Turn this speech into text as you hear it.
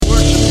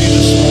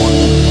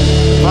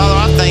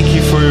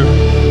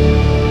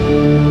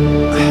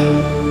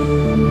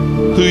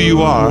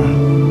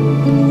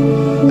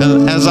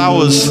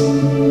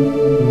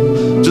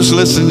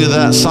listening to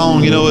that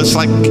song, it's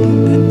like in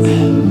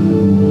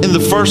the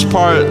first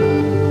part,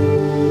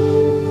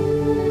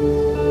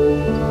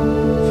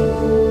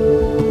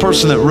 the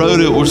person that wrote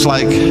it was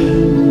like,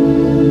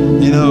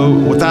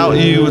 without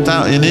you, and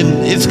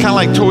then it's kind of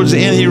like towards the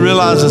end, he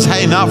realizes,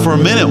 hey, not for a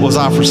minute was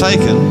I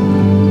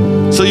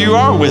forsaken. So you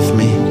are with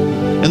me.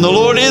 And the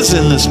Lord is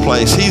in this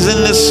place. He's in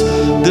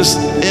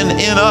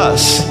in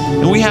us.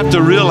 And we have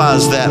to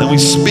realize that, and we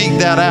speak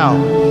that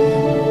out.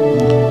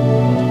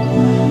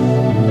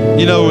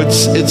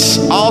 It's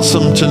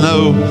awesome to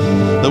know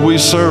that we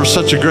serve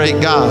such a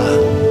great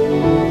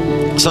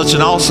God, such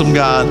an awesome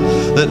God,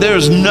 that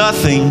there's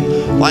nothing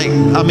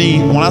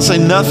when I say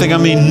nothing, I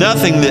mean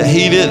nothing that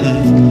He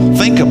didn't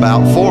think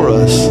about for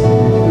us.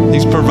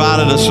 He's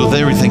provided us with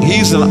everything.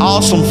 He's an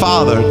awesome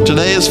Father.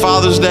 Today is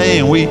Father's Day,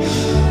 and we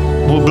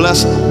want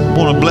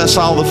to bless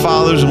all the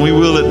fathers, and we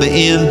will at the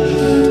end.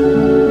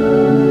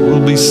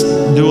 We'll be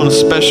doing a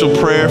special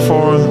prayer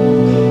for them.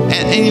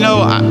 And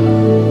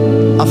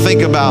I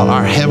think about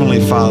our Heavenly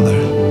Father,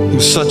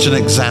 who's such an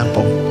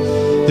example,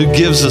 who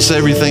gives us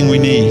everything we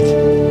need,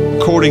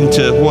 according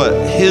to what?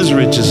 His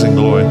riches and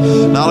glory.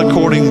 Not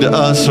according to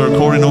us or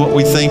according to what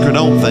we think or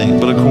don't think,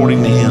 but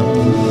according to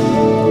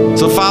Him.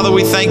 So, Father,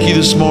 we thank you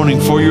this morning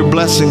for your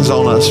blessings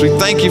on us. We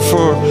thank you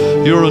for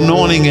your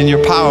anointing and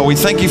your power. We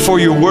thank you for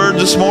your word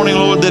this morning,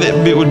 Lord, that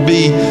it would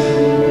be,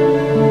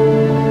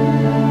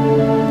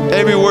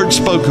 every word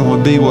spoken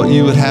would be what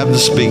you would have to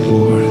speak,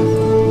 Lord.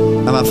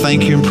 And I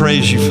thank you and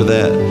praise you for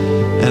that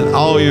and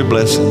all your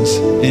blessings.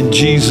 In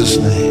Jesus'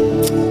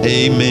 name,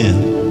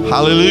 amen.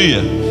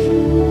 Hallelujah.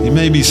 You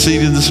may be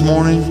seated this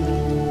morning.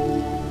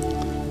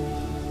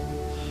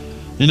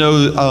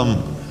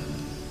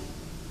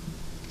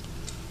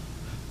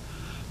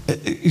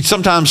 You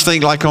sometimes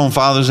think like on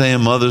Father's Day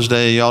and Mother's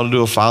Day, you ought to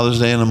do a Father's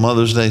Day and a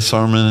Mother's Day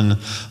sermon.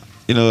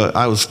 And,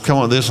 I was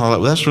coming with this and I was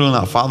like, well, that's really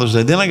not Father's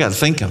Day. Then I got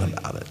thinking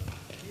about it.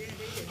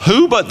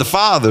 Who but the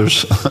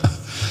fathers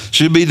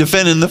should be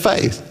defending the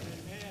faith?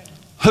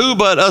 Who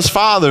but us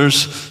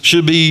fathers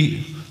should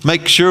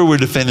make sure we're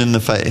defending the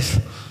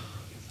faith?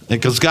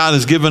 Because God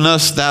has given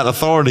us that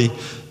authority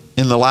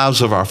in the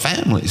lives of our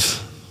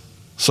families.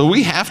 So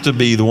we have to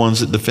be the ones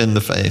that defend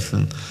the faith.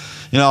 And,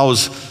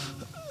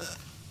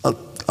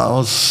 I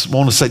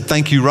want to say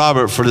thank you,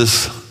 Robert, for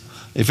this.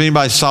 If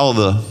anybody saw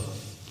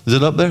is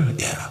it up there?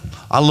 Yeah.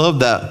 I love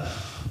that.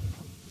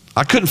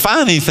 I couldn't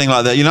find anything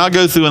like that. I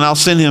go through and I'll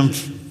send him a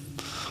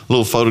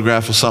little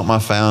photograph of something I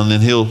found,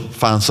 and he'll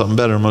find something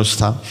better most of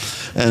the time.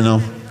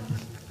 And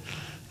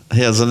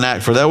he has a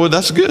knack for that. Well,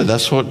 that's good.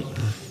 That's what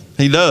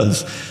he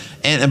does.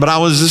 But I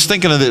was just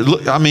thinking of it.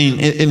 Look, and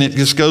it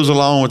just goes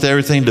along with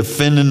everything,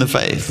 defending the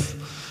faith.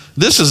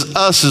 This is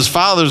us as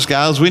fathers,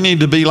 guys. We need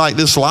to be like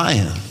this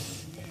lion.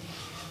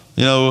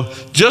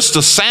 Just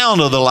the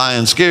sound of the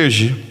lion scares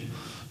you.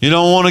 You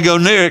don't want to go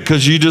near it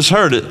because you just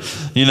heard it,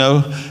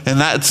 and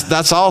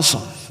that's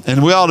awesome.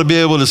 And we ought to be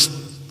able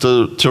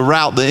to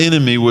rout the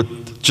enemy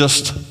with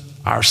just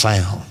our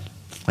sound.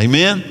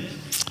 Amen?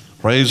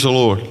 Praise the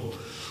Lord.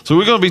 So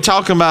we're going to be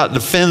talking about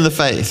defend the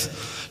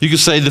faith. You could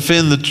say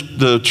defend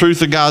the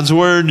truth of God's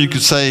word. You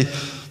could say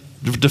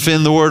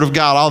defend the word of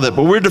God, all that.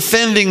 But we're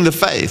defending the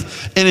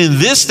faith. And in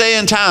this day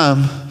and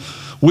time,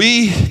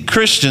 we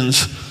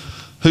Christians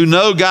who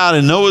know God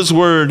and know His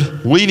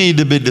word, we need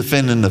to be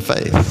defending the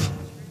faith.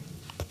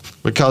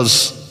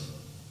 Because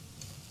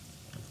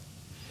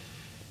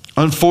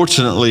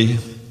unfortunately,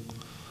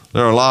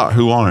 there are a lot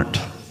who aren't.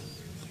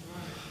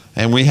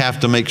 And we have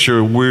to make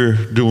sure we're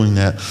doing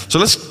that. So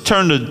let's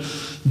turn to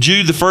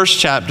Jude, the first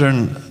chapter,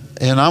 and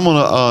I'm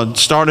going to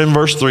start in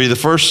verse 3. The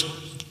first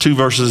two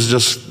verses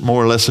just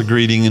more or less a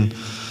greeting,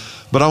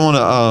 but I want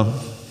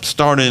to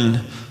start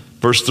in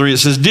verse 3. It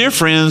says, "Dear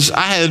friends,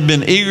 I had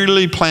been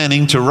eagerly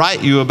planning to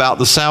write you about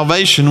the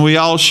salvation we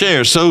all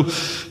share." So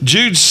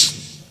Jude's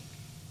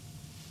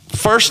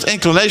first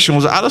inclination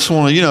was, I just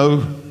want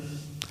to,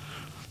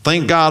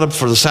 thank God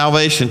for the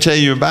salvation, tell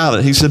you about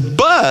it. He said,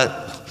 but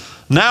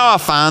now I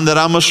find that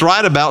I must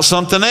write about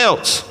something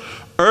else,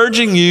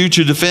 urging you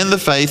to defend the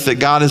faith that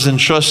God has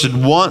entrusted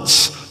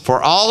once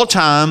for all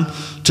time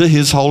to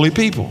His holy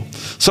people.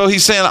 So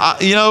he's saying,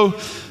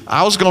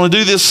 I was going to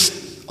do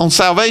this on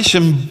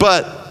salvation,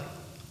 but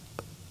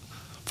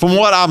from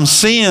what I'm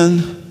seeing,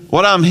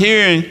 what I'm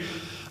hearing,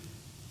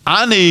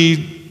 I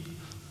need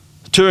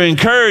to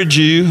encourage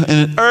you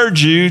and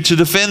urge you to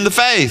defend the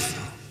faith,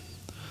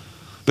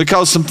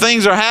 because some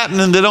things are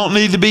happening that don't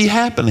need to be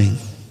happening.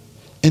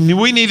 And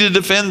we need to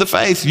defend the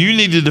faith. You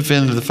need to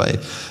defend the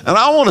faith. And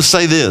I want to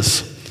say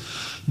this.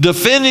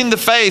 Defending the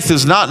faith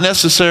is not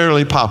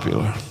necessarily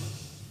popular.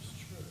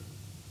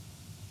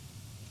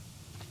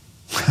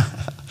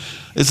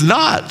 It's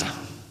not.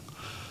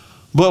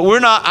 But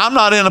I'm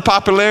not in a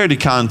popularity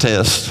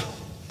contest.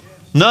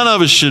 None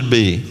of us should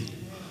be.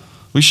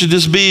 We should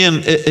just be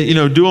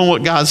doing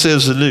what God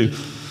says to do.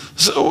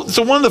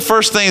 So one of the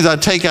first things I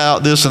take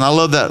out this, and I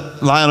love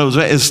that line,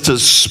 is to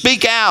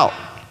speak out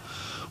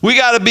We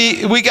got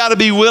to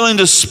be willing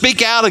to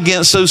speak out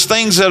against those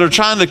things that are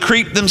trying to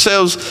creep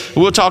themselves,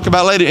 we'll talk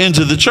about later,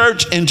 into the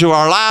church, into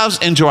our lives,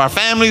 into our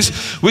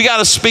families. We got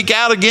to speak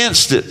out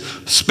against it.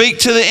 Speak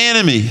to the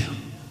enemy.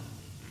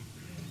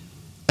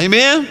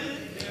 Amen?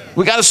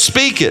 We got to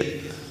speak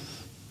it.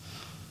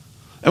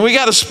 And we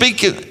got to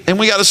speak it, and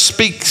we got to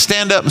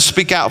stand up and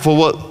speak out for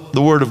what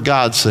the Word of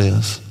God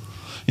says.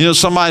 You know,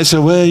 somebody said,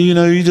 well, you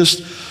know,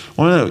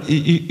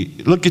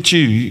 look at you.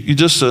 You're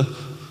just a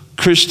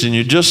Christian.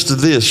 You're just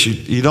this.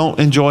 You don't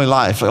enjoy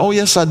life. Oh,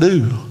 yes, I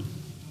do.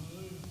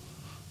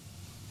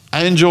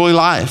 I enjoy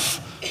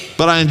life,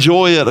 but I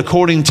enjoy it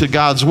according to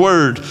God's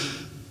Word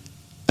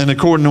and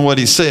according to what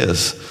He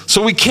says.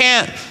 So we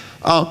can't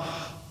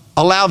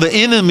allow the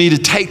enemy to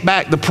take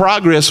back the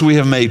progress we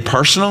have made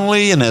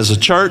personally and as a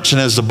church and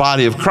as the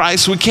body of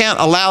Christ. We can't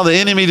allow the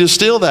enemy to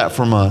steal that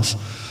from us.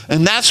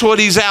 And that's what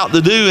he's out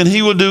to do, and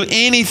he will do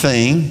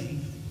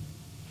anything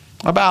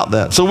about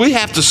that. So we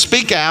have to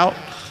speak out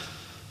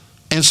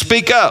and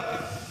speak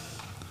up.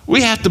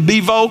 We have to be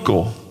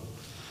vocal.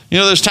 You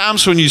know, there's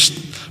times when you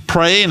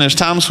pray, and there's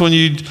times when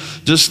you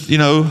just, you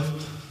know,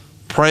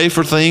 pray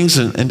for things,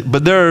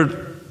 but there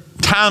are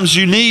times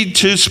you need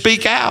to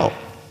speak out.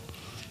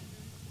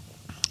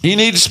 You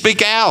need to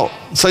speak out.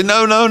 Say,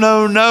 no, no,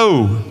 no,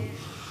 no.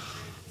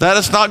 That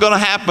is not going to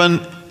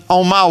happen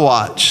on my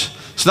watch.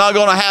 It's not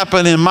going to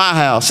happen in my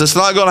house. It's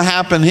not going to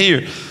happen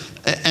here.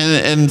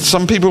 And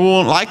some people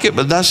won't like it,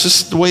 but that's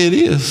just the way it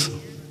is.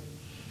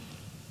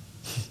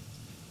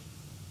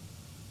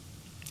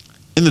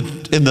 In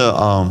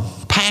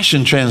the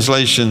Passion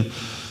Translation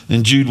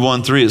in Jude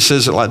 1:3, it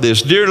says it like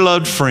this: Dear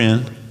loved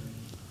friend,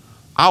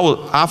 I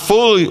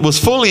was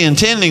fully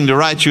intending to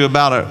write you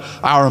about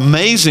our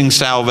amazing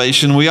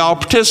salvation we all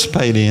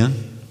participate in,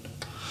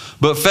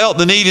 but felt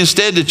the need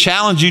instead to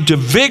challenge you to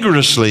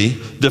vigorously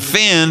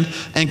defend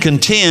and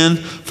contend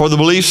for the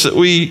beliefs that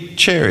we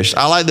cherish.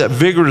 I like that,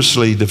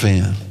 vigorously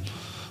defend. In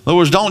other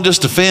words, don't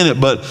just defend it,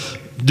 but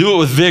do it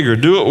with vigor.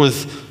 Do it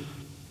with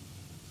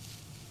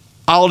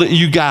all that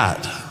you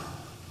got.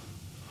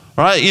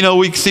 All right? You know,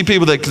 we see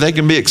people that they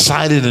can be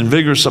excited and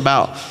vigorous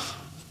about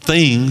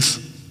things,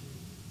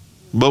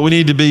 but we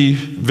need to be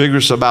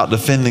vigorous about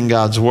defending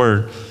God's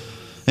Word.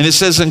 And it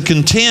says, and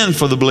contend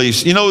for the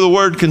beliefs. You know, the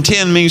word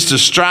contend means to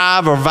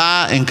strive or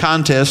vie in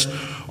contest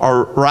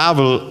or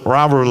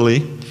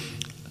rivalry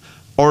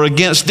or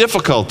against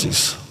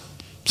difficulties.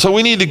 So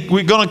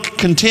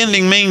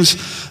contending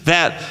means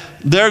that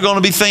there are going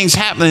to be things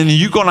happening, and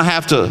you're going to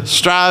have to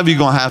strive. You're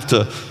going to have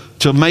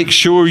to make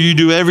sure you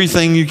do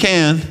everything you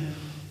can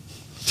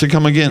to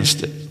come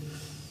against it.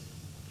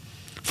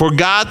 For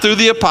God, through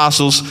the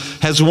apostles,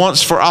 has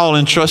once for all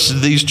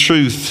entrusted these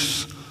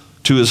truths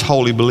to His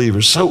holy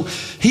believers. So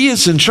He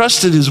has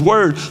entrusted His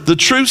Word. The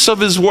truths of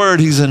His Word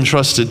He's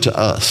entrusted to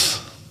us.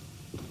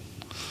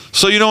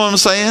 So you know what I'm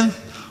saying?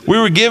 We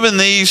were given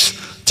these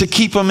to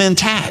keep them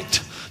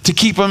intact, to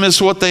keep them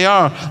as what they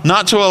are,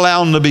 not to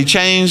allow them to be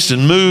changed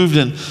and moved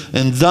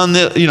and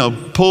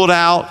done, pulled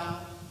out,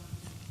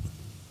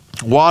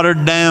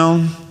 watered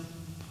down.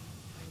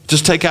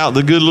 Just take out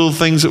the good little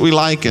things that we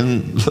like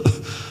and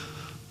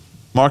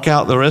mark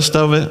out the rest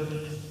of it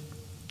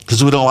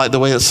because we don't like the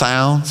way it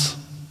sounds.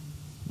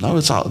 No,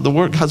 it's all the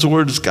word. God's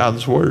Word is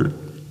God's Word.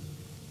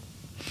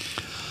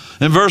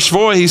 In verse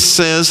 4, he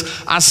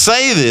says, I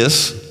say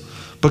this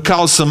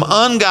because some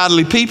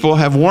ungodly people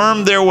have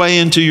wormed their way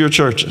into your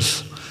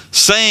churches,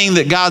 saying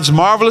that God's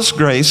marvelous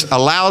grace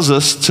allows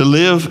us to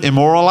live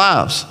immoral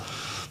lives.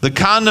 The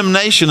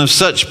condemnation of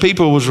such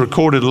people was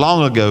recorded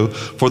long ago,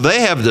 for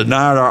they have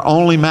denied our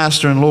only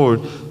Master and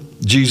Lord,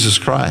 Jesus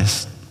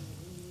Christ.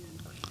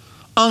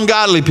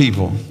 Ungodly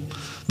people.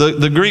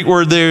 The Greek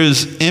word there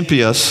is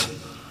impious.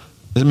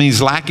 It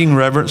means lacking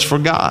reverence for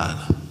God.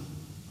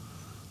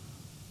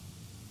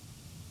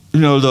 You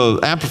know,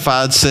 the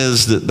Amplified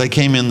says that they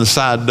came in the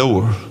side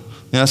door.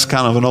 That's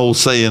kind of an old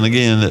saying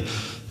again, that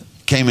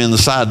came in the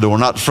side door,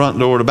 not the front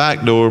door or the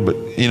back door, but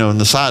in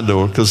the side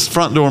door. Because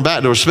front door and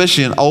back door,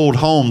 especially in old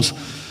homes,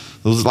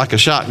 it was like a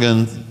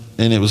shotgun,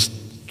 and it was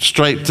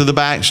straight to the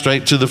back,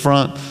 straight to the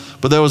front.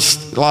 But there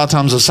was a lot of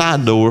times a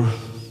side door,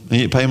 and you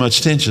didn't pay much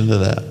attention to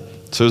that.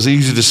 So it was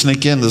easy to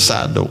sneak in the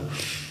side door.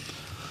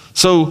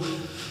 So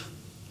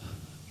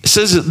it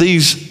says that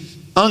these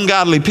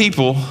ungodly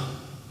people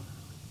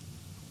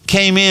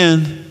came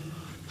in,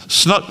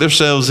 snuck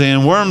themselves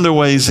in, wormed their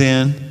ways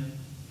in,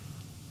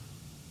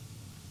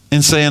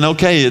 and saying,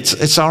 okay,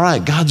 it's all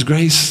right. God's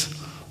grace,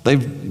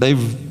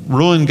 they've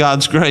ruined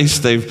God's grace.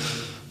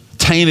 They've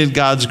tainted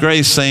God's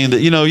grace, saying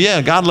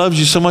that, God loves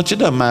you so much it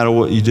doesn't matter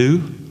what you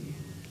do.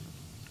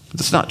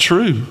 That's not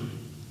true.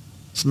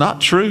 It's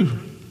not true.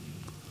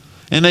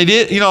 And they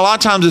did, a lot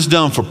of times it's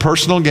done for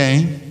personal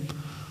gain.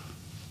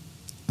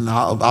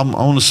 I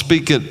want to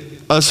speak at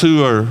us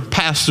who are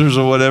pastors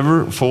or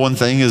whatever, for one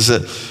thing, is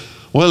that,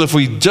 well, if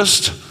we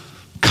just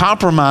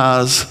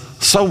compromise,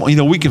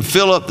 we can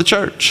fill up the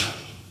church.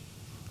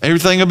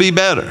 Everything will be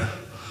better.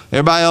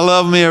 Everybody will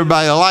love me.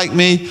 Everybody will like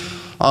me.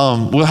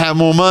 We'll have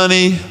more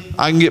money.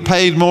 I can get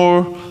paid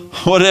more,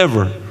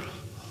 whatever.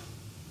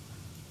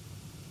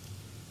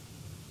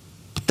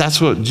 That's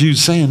what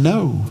Jude's saying.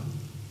 No.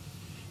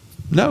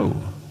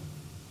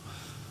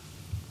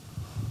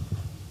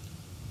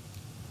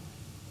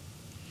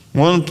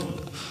 One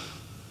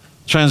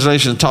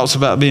translation talks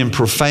about being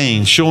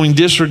profane, showing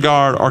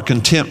disregard or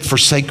contempt for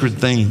sacred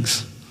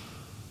things.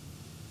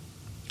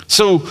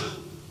 So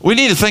we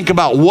need to think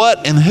about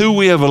what and who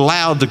we have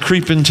allowed to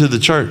creep into the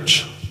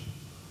church.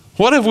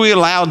 What have we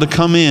allowed to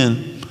come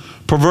in,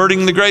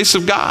 perverting the grace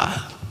of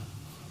God?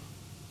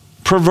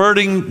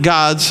 Perverting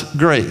God's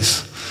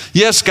grace.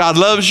 Yes, God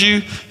loves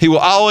you. He will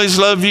always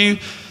love you.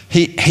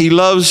 He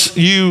loves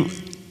you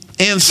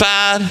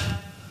inside,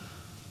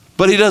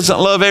 but He doesn't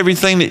love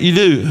everything that you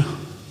do.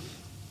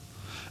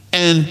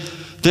 And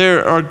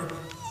there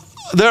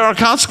are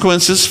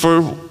consequences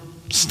for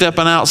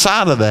stepping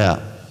outside of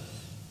that.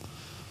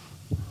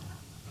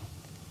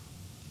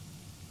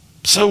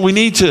 So we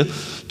need to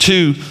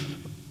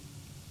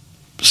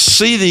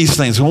see these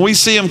things. When we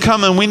see them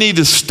coming, we need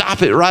to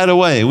stop it right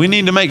away. We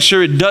need to make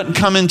sure it doesn't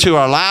come into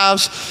our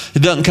lives.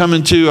 It doesn't come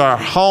into our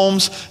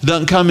homes. It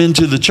doesn't come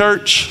into the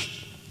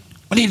church.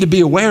 We need to be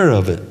aware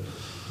of it.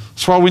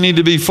 That's why we need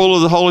to be full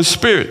of the Holy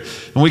Spirit.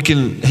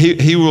 And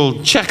He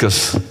will check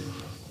us.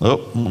 Oh,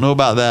 don't know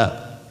about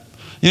that.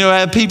 You know, I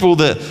have people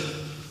that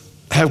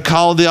have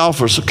called the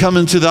office or come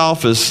into the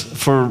office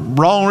for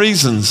wrong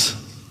reasons.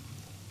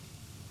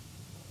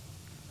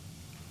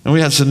 And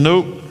we had said,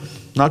 nope,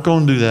 not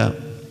going to do that.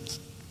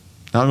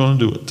 Not going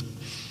to do it.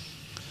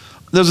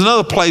 There's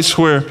another place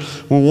where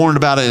we're warned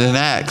about it in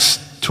Acts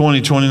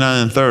 20,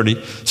 29, and 30.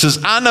 It says,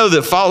 I know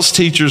that false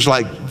teachers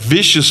like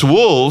vicious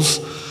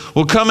wolves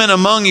will come in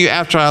among you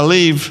after I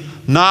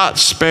leave, not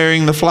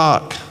sparing the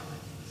flock.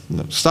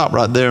 Stop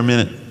right there a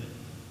minute.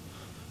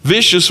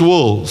 Vicious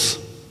wolves.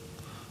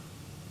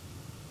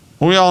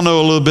 We all know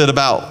a little bit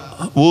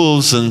about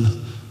wolves and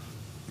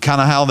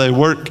kind of how they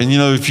work. And you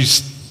know, if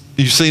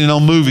you've seen it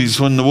on movies,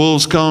 when the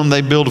wolves come,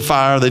 they build a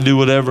fire, they do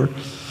whatever.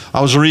 I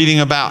was reading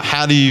about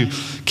how do you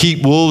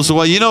keep wolves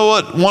away. You know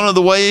what one of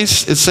the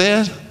ways it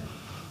said?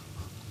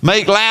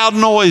 Make loud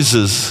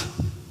noises.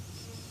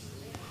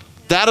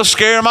 That'll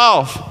scare them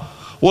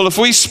off. Well, if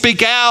we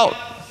speak out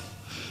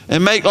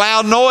and make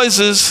loud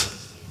noises,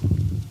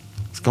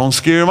 it's going to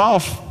scare them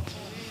off.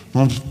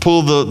 I'm going to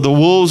pull the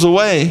wolves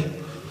away.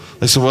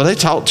 They said, well, they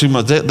talk too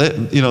much.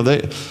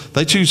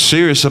 They too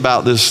serious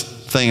about this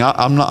thing.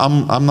 I'm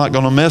not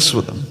going to mess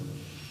with them.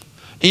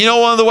 And you know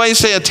one of the ways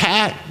they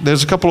attack?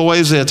 There's a couple of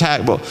ways they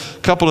attack, but a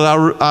couple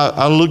that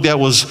I looked at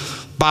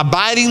was by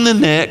biting the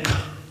neck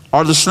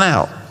or the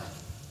snout.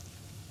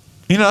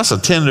 You know, that's a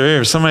tender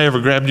area. Somebody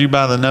ever grabbed you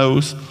by the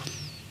nose?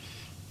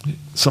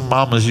 Some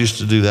mamas used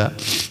to do that.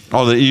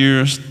 Or the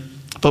ears.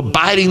 But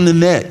biting the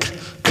neck,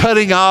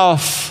 cutting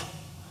off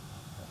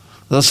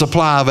the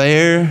supply of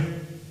air,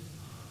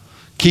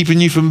 keeping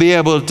you from being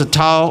able to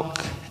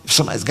talk. If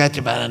somebody's got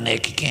you by the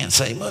neck, you can't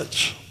say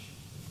much.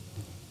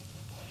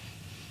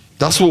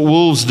 That's what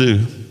wolves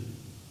do.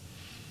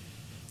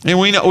 And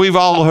we've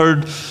all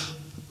heard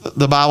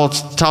the Bible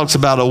talks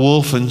about a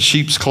wolf in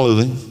sheep's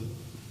clothing.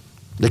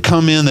 They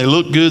come in, they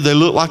look good, they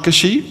look like a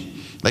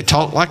sheep, they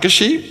talk like a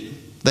sheep,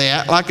 they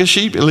act like a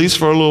sheep, at least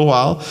for a little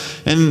while.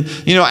 And,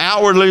 you know,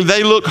 outwardly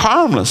they look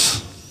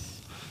harmless.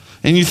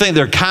 And you think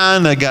they're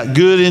kind, they got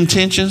good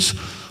intentions,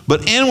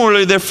 but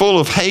inwardly they're full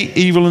of hate,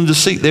 evil, and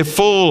deceit. They're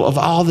full of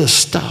all this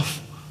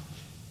stuff.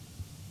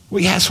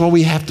 That's why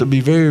we have to be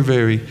very,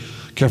 very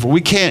careful.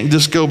 We can't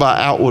just go by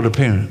outward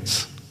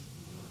appearance,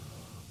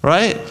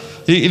 right?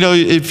 You know,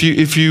 if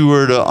you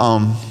were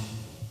to,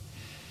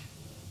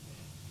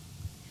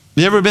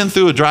 you ever been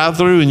through a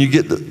drive-through and you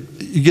get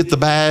the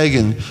bag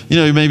and, you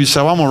know, you maybe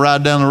say, well, I'm going to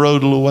ride down the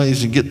road a little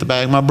ways and get the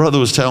bag. My brother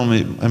was telling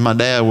me, and my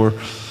dad were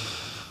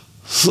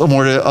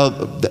somewhere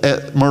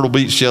at Myrtle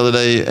Beach the other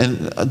day,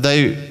 and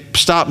they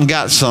stopped and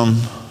got a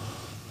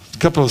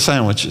couple of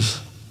sandwiches,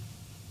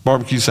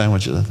 barbecue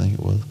sandwiches, I think it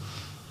was.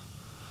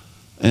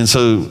 And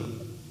so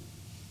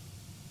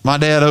my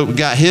dad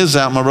got his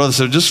out. My brother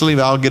said, just leave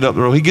it, I'll get up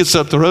the road. He gets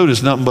up the road,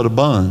 it's nothing but a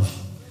bun.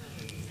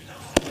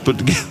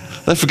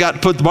 They forgot to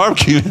put the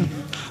barbecue in.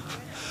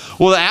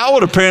 Well, the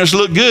outward appearance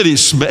looked good.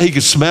 He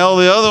could smell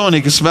the other one.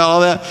 He could smell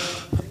all that.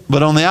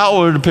 But on the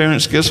outward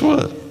appearance, guess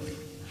what?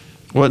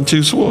 Wasn't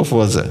too swift,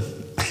 was it?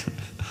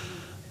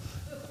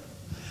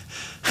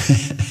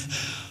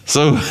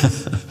 So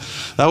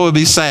that would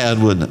be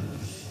sad, wouldn't it?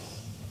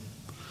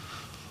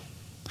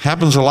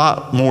 Happens a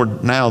lot more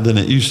now than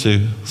it used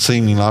to,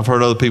 seemingly. I've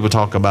heard other people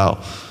talk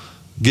about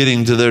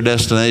getting to their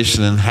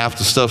destination and half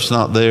the stuff's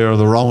not there or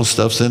the wrong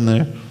stuff's in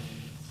there.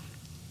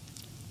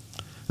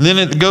 And then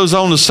it goes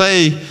on to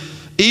say,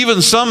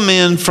 even some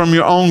men from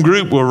your own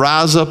group will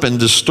rise up and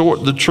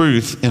distort the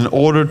truth in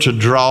order to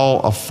draw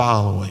a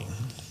following.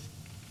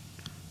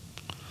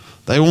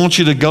 They want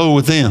you to go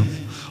with them.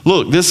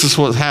 Look, this is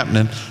what's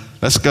happening.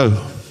 Let's go.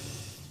 Have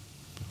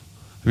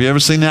you ever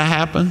seen that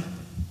happen?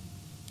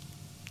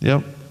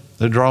 Yep.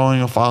 They're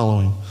drawing a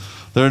following.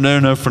 They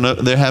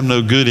have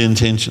no good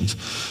intentions.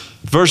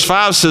 Verse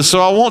 5 says, so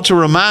I want to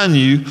remind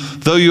you,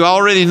 though you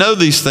already know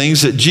these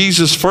things, that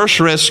Jesus first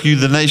rescued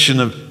the nation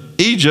of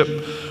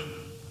Egypt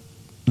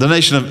the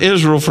nation of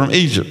Israel from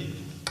Egypt.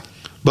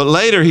 But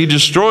later he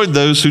destroyed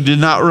those who did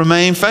not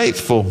remain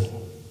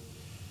faithful.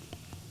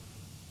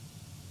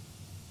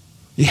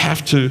 You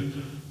have to,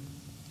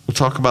 we'll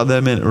talk about that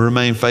in a minute,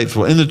 remain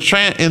faithful. In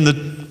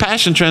the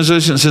Passion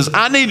Translation it says,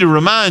 I need to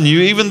remind you,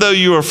 even though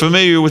you are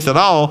familiar with it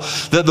all,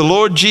 that the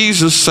Lord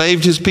Jesus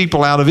saved his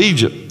people out of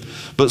Egypt,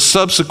 but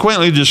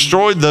subsequently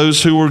destroyed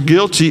those who were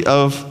guilty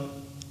of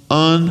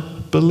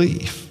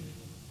unbelief.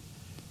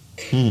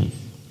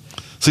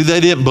 See,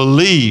 they didn't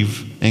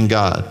believe in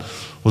God,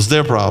 was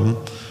their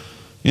problem.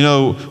 You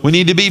know, we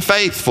need to be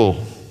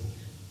faithful.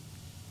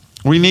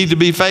 We need to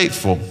be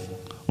faithful.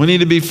 We need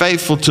to be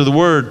faithful to the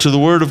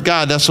Word of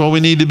God. That's why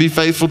we need to be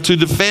faithful to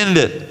defend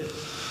it,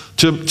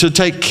 to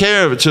take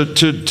care of it,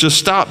 to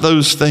stop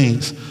those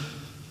things. And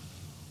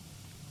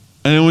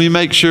then we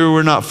make sure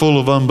we're not full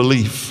of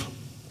unbelief.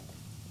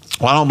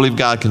 Well, I don't believe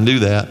God can do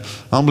that.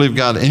 I don't believe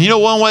God. And you know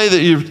one way that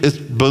it's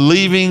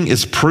believing,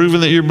 it's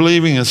proven that you're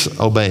believing, is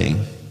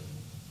obeying.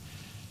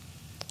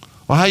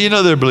 Well, how you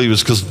know they're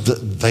believers? Because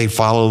they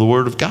follow the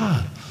Word of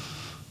God.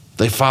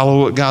 They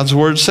follow what God's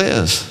Word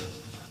says.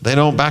 They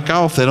don't back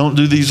off. They don't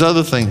do these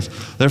other things.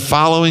 They're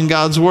following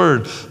God's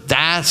Word.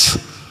 That's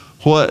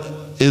what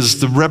is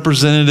the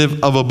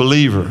representative of a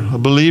believer. A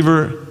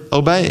believer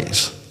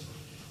obeys.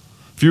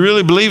 If you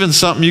really believe in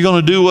something, you're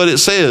going to do what it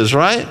says,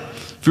 right?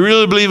 If you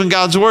really believe in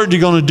God's Word,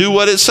 you're going to do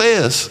what it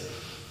says.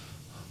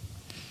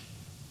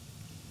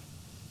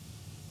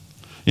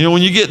 You know,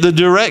 when you get the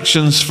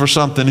directions for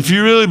something, if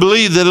you really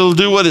believe that it'll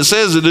do what it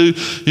says to do,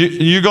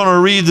 you're going to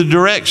read the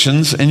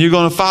directions and you're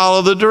going to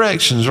follow the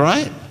directions,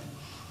 right?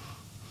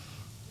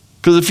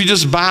 Because if you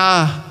just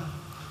buy,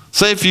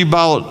 say if you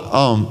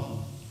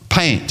bought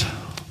paint,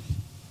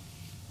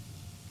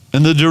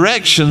 and the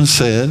directions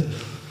said,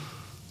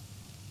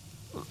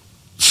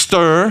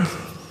 stir,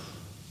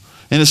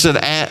 and it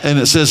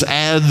says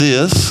add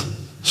this,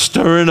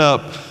 stir it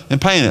up,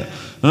 and paint it.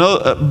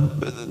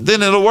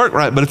 Then it'll work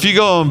right. But if you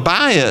go and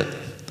buy it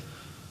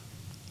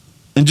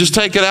and just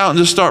take it out and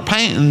just start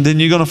painting, then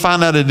you're going to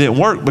find out it didn't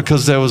work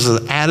because there was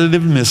an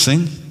additive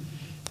missing.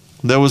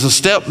 There was a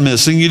step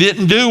missing. You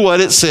didn't do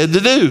what it said to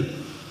do.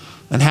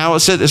 And how it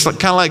said, it's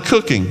kind of like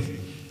cooking.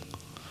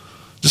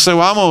 Just say,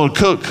 well, I'm going to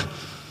cook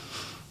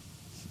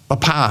a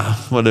pie,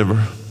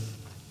 whatever.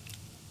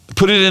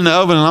 Put it in the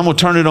oven and I'm going to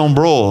turn it on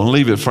broil and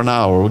leave it for an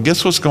hour. Well,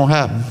 guess what's going to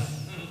happen?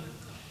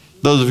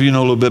 Those of you know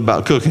a little bit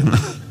about cooking.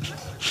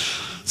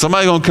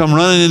 Somebody's going to come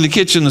running in the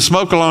kitchen, the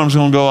smoke alarm's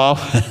going to go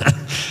off,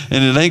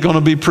 and it ain't going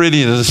to be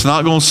pretty, and it's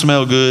not going to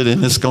smell good,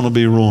 and it's going to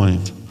be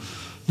ruined.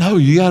 No,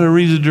 you got to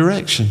read the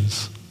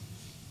directions.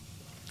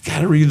 You got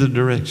to read the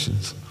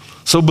directions.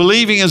 So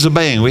believing is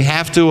obeying. We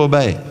have to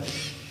obey.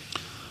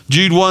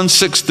 Jude 1,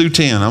 6 through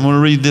 10. I'm going to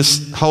read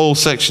this whole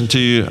section to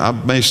you. I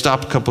may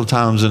stop a couple of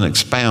times and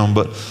expound,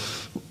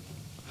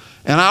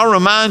 and I'll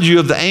remind you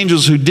of the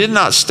angels who did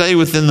not stay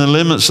within the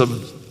limits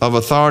of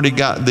authority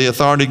the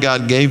authority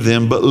God gave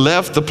them, but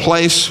left the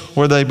place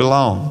where they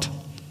belonged.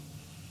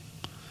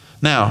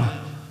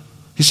 Now,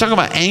 he's talking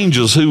about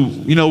angels who,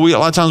 you know, a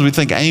lot of times we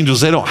think angels,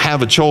 they don't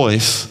have a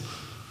choice.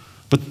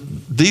 But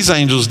these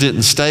angels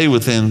didn't stay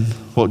within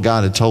what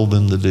God had told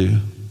them to do.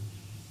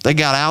 They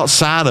got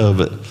outside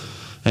of it.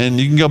 And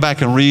you can go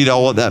back and read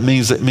all what that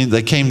means. That means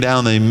they came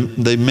down,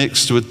 they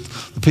mixed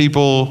with the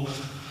people,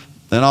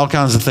 and all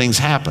kinds of things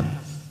happened.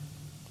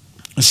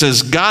 It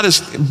says,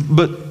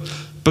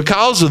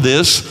 because of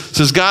this, it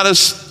says God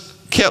has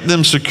kept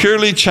them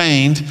securely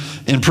chained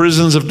in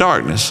prisons of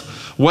darkness,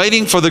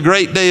 waiting for the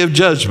great day of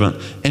judgment.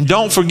 And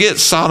don't forget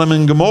Sodom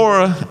and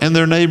Gomorrah and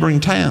their neighboring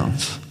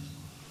towns.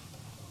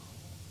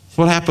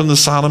 What happened to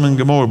Sodom and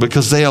Gomorrah?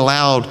 Because they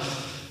allowed,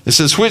 it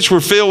says, which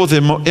were filled with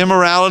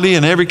immorality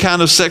and every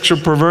kind of sexual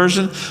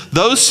perversion.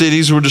 Those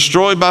cities were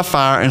destroyed by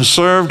fire and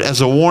served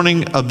as a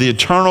warning of the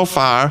eternal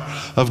fire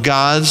of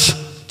God's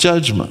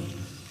judgment.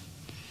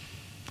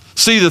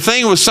 See, the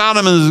thing with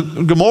Sodom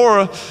and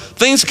Gomorrah,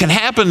 things can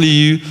happen to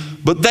you,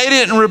 but they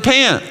didn't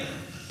repent.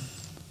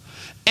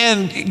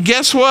 And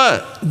guess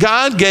what?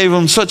 God gave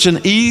them such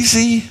an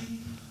easy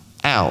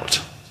out,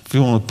 if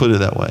you want to put it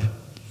that way.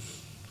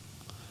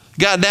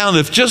 Got down,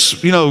 if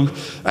just,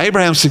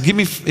 Abraham said, give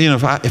me,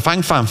 if I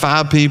can find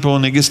 5 people,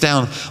 and it gets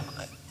down,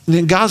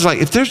 then God's like,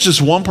 if there's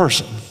just one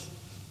person,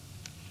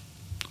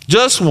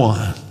 just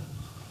one,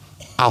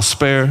 I'll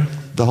spare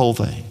the whole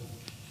thing.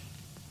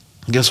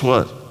 And guess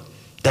what?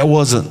 There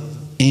wasn't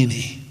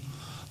any.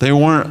 There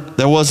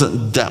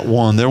wasn't that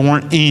one. There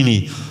weren't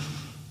any.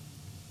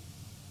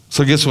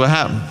 So guess what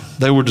happened?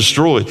 They were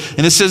destroyed.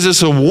 And it says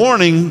it's a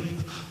warning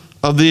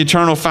of the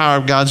eternal fire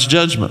of God's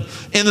judgment.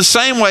 In the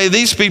same way,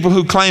 these people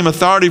who claim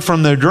authority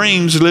from their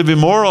dreams live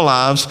immoral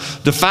lives,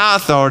 defy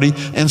authority,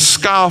 and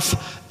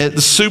scoff at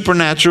the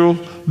supernatural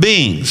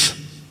beings.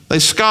 They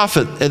scoff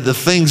at the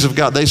things of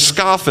God. They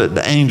scoff at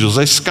the angels.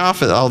 They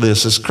scoff at all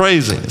this. It's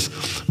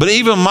craziness. But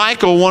even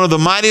Michael, one of the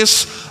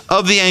mightiest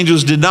of the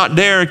angels, did not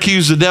dare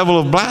accuse the devil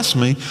of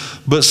blasphemy,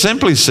 but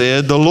simply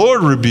said, the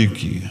Lord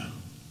rebuke you.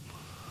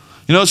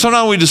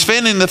 Sometimes we're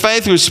defending the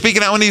faith, we're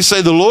speaking out, we need to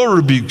say, the Lord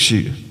rebukes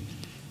you.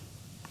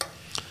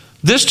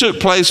 This took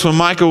place when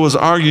Michael was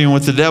arguing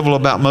with the devil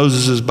about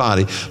Moses'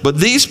 body. But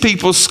these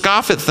people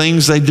scoff at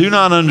things they do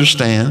not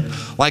understand.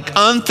 Like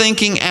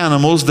unthinking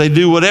animals, they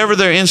do whatever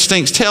their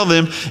instincts tell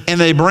them, and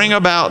they bring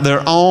about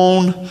their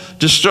own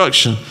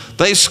destruction.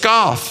 They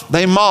scoff,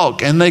 they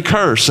mock, and they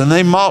curse, and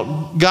they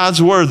mock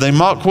God's word. They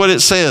mock what it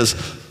says.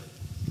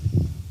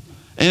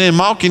 And in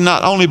mocking,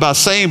 not only by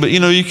saying, but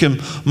you can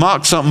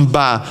mock something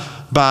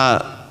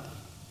by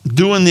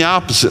doing the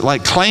opposite,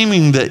 like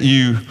claiming that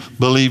you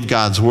believe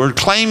God's word,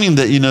 claiming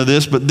that you know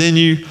this, but then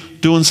you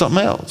doing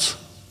something else.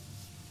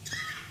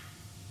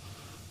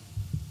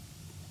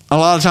 A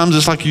lot of times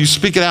it's like you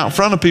speak it out in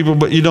front of people,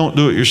 but you don't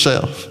do it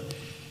yourself.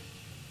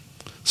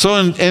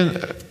 So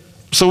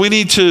we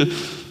need to,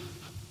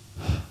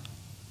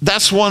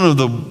 that's one of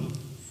the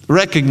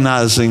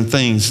recognizing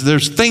things.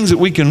 There's things that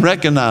we can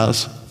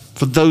recognize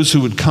for those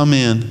who would come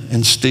in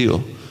and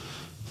steal.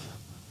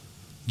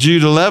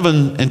 Jude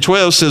 11 and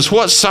 12 says,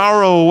 what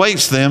sorrow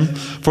awaits them,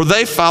 for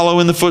they follow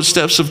in the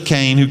footsteps of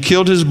Cain, who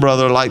killed his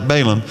brother like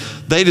Balaam.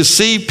 They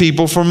deceive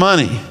people for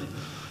money.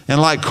 And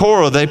like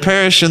Korah, they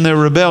perish in their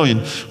rebellion.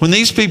 When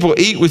these people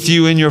eat with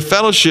you in your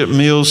fellowship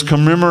meals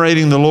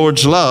commemorating the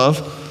Lord's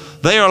love,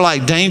 they are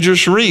like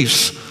dangerous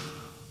reefs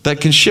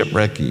that can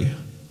shipwreck you.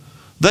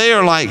 They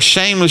are like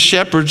shameless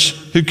shepherds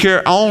who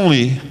care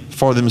only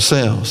for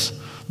themselves.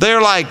 They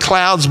are like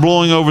clouds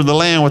blowing over the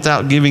land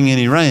without giving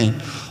any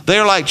rain. They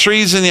are like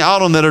trees in the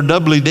autumn that are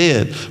doubly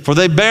dead, for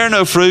they bear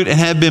no fruit and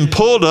have been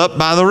pulled up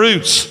by the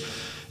roots.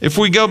 If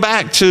we go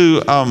back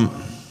to,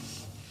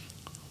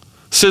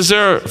 says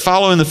they're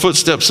following the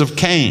footsteps of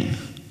Cain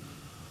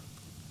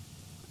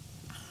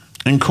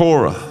and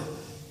Korah.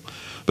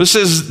 But it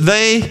says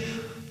they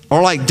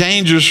are like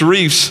dangerous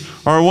reefs,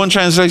 or one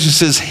translation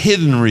says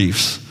hidden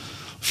reefs.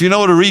 If you know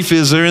what a reef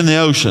is, they're in the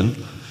ocean.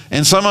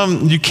 And some of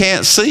them you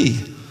can't see.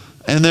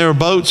 And there are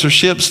boats or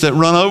ships that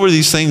run over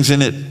these things,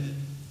 and it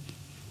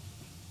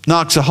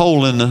knocks a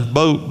hole in the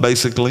boat,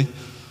 basically.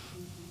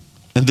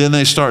 And then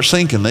they start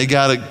sinking. They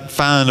got to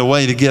find a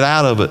way to get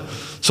out of it.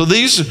 So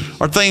these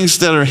are things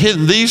that are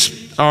hidden.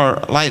 These are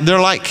like, they're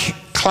like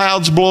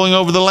clouds blowing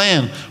over the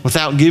land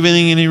without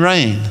giving any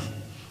rain.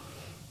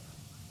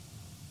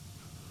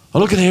 Oh,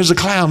 look at, here's a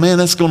cloud, man.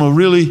 That's going to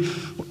really,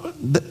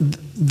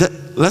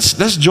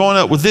 let's join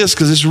up with this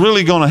because it's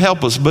really going to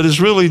help us. But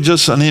it's really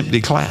just an empty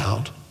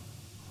cloud.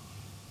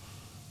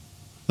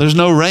 There's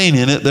no rain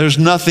in it. There's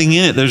nothing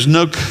in it. There's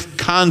no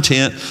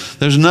content.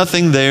 There's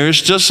nothing there.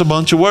 It's just a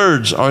bunch of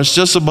words, or it's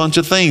just a bunch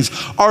of things.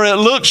 Or it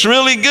looks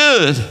really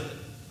good,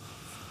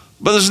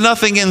 but there's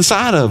nothing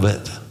inside of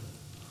it.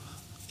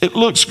 It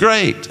looks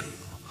great,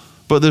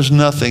 but there's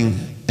nothing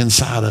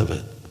inside of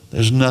it.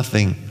 There's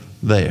nothing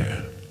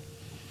there.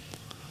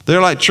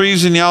 They're like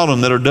trees in the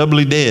autumn that are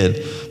doubly dead.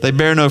 They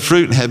bear no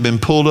fruit and have been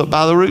pulled up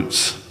by the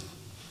roots.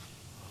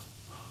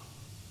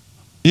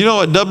 You know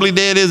what doubly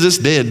dead is? It's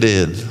dead.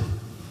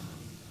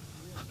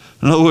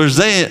 In other words,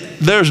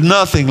 there's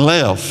nothing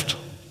left.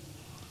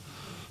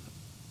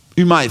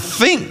 You might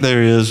think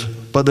there is,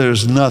 but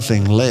there's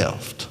nothing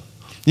left.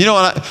 You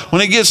know,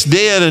 when it gets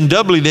dead and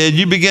doubly dead,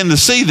 you begin to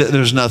see that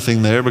there's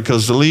nothing there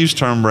because the leaves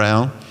turn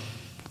brown.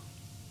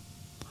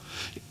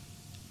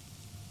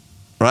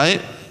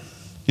 Right?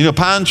 You know,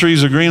 pine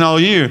trees are green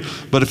all year,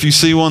 but if you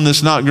see one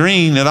that's not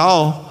green at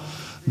all,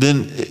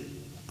 then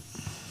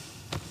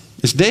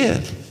it's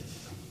dead.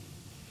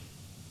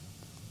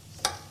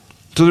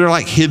 So they're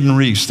like hidden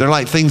reefs. They're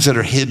like things that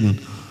are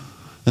hidden.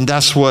 And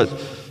that's what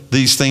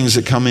these things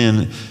that come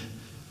in.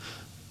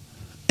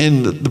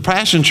 In the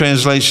Passion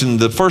Translation,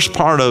 the first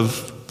part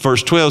of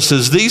verse 12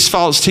 says, these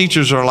false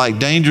teachers are like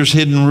dangerous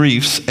hidden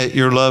reefs at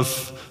your love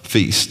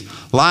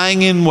feast,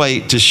 lying in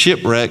wait to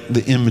shipwreck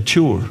the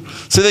immature.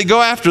 So they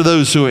go after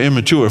those who are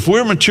immature. If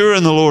we're mature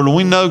in the Lord and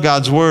we know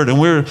God's word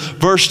and we're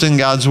versed in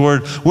God's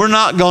word, we're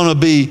not going to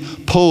be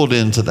pulled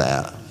into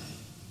that.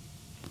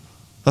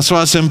 That's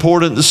why it's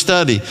important to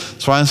study.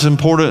 That's why it's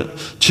important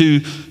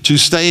to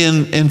stay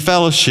in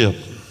fellowship.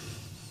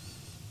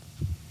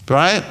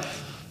 Right?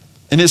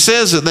 And it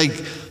says that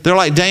they're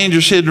like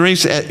dangerous hidden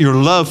reefs at your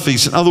love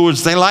feast. In other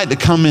words, they like to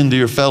come into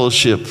your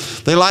fellowship.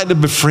 They like to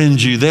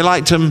befriend you. They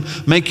like to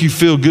make you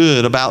feel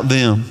good about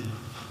them.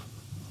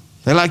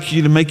 They like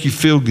you to make you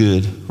feel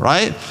good,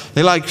 right?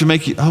 They like to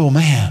make you, oh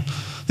man,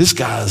 this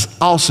guy is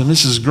awesome.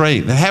 This is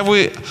great. And have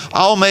we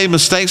all made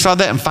mistakes like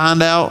that and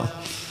find out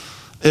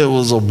it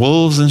was a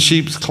wolves in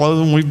sheep's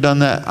clothing? We've done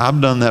that. I've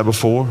done that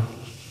before.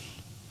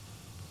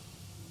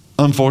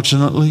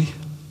 Unfortunately.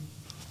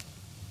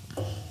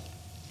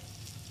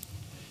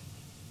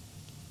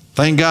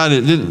 Thank God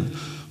it didn't.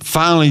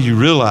 Finally, you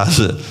realize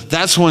it.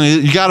 That's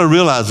when you got to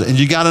realize it. And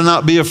you got to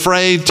not be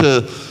afraid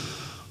to,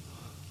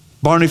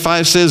 Barney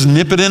Fife says,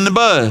 nip it in the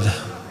bud.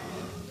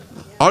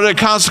 Are there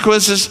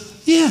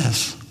consequences?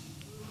 Yes.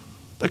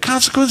 There are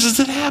consequences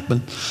that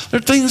happen. There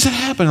are things that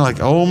happen like,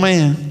 oh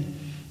man,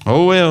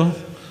 oh well,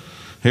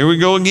 here we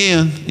go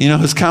again. You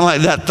know, it's kind of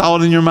like that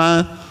thought in your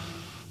mind.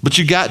 But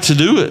you got to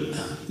do it.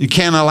 You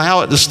can't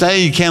allow it to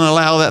stay. You can't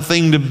allow that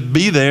thing to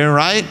be there,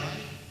 right?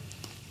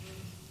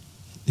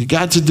 You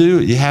got to do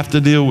it. You have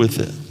to deal with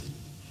it.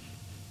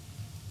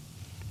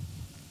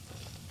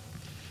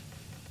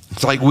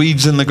 It's like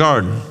weeds in the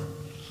garden.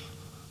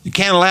 You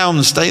can't allow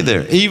them to stay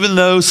there, even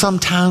though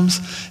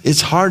sometimes it's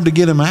hard to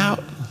get them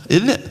out,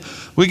 isn't it?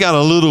 We got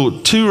a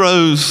little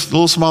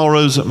small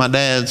rows at my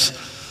dad's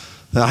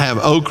that have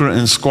okra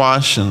and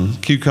squash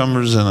and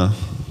cucumbers and a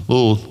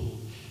little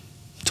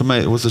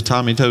tomato. What's the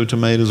Tommy Toe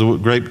tomatoes or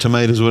grape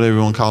tomatoes, whatever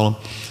you want to call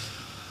them.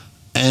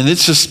 And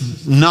it's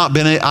just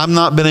I've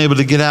not been able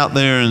to get out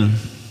there and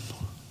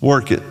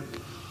work it.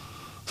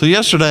 So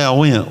yesterday I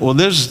went. Well,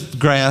 there's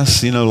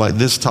grass, like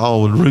this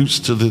tall with roots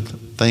to the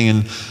thing,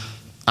 and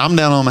I'm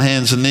down on my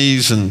hands and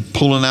knees and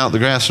pulling out the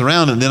grass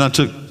around it. Then I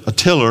took a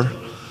tiller.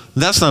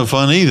 That's no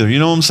fun either. You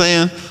know what I'm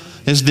saying?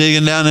 It's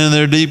digging down in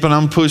there deep, and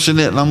I'm pushing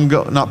it, and I'm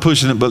not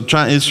pushing it, but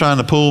it's trying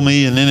to pull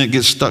me, and then it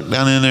gets stuck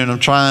down in there, and I'm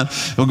trying,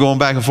 and we're going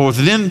back and forth.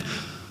 And then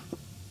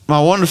my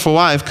wonderful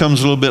wife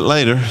comes a little bit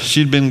later.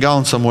 She'd been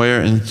gone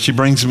somewhere, and she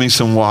brings me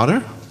some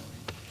water,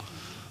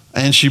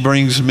 and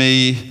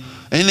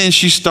and then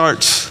she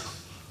starts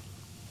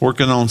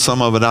working on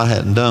some of it I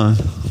hadn't done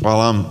while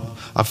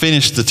I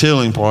finished the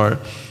tilling part.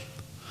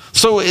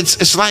 So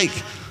it's like,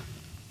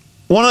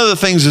 one of the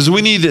things is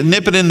we need to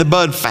nip it in the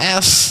bud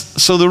fast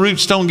so the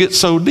roots don't get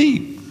so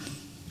deep.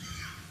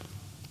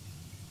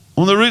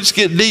 When the roots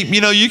get deep,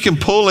 you can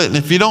pull it, and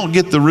if you don't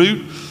get the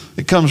root,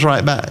 it comes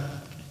right back.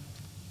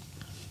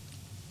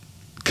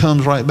 It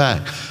comes right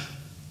back.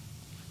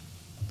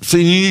 So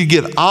you need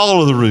to get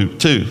all of the root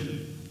too.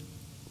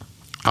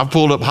 I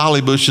pulled up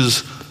holly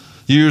bushes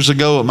years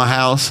ago at my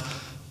house,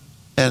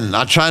 and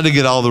I tried to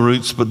get all the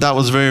roots, but that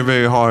was very,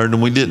 very hard,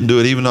 and we didn't do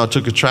it, even though I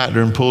took a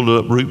tractor and pulled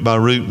it up root by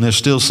root, and there's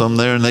still some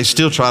there, and they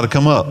still try to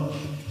come up.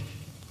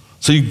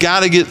 So you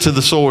got to get to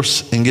the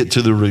source and get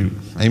to the root.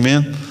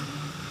 Amen?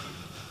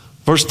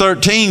 Verse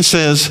 13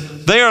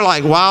 says, they are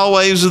like wild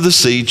waves of the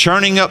sea,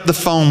 churning up the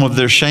foam of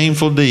their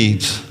shameful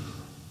deeds.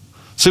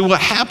 See,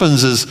 what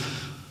happens is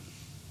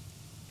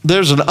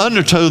there's an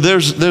undertow,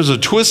 there's a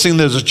twisting,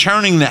 there's a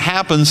churning that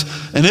happens,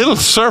 and it'll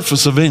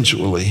surface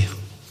eventually.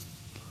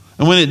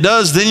 And when it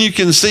does, then you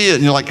can see it,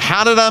 and you're like,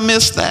 how did I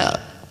miss that?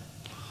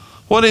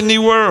 What in the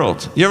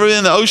world? You ever been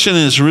in the ocean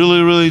and it's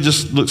really, really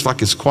just looks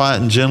like it's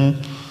quiet and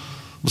gentle,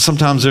 but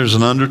sometimes there's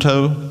an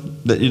undertow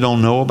that you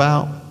don't know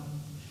about?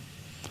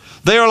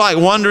 They are like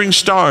wandering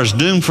stars,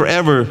 doomed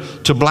forever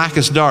to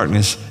blackest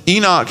darkness.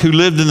 Enoch, who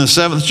lived in the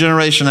 7th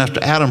generation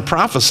after Adam,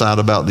 prophesied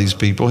about these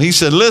people. He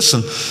said, listen,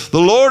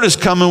 the Lord is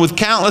coming with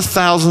countless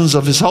thousands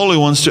of his holy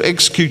ones to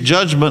execute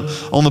judgment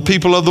on the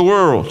people of the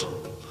world.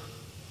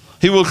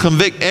 He will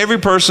convict every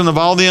person of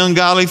all the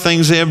ungodly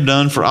things they have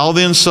done, for all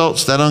the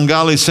insults that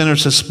ungodly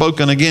sinners have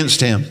spoken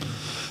against him.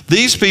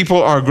 These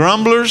people are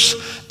grumblers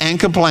and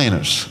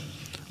complainers,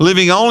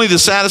 living only to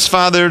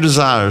satisfy their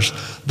desires.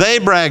 They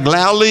brag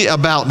loudly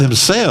about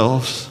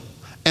themselves,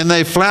 and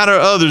they flatter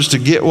others to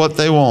get what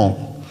they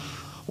want.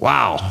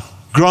 Wow,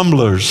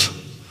 grumblers.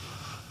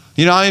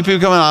 You know how many people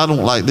come in, I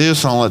don't like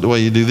this, I don't like the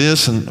way you do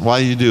this, and why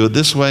do you do it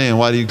this way, and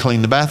why do you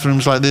clean the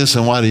bathrooms like this,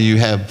 and why do you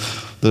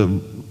have the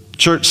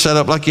church set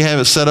up like you have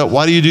it set up?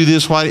 Why do you do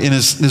this? Why? And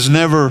it's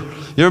never,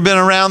 you ever been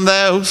around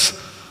those?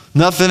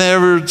 Nothing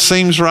ever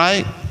seems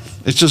right.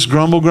 It's just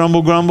grumble,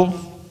 grumble, grumble.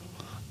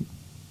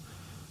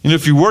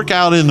 If you work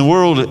out in the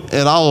world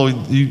at all,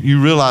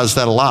 you realize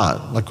that a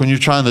lot. Like when you're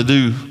trying to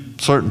do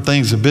certain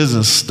things in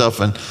business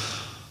stuff, and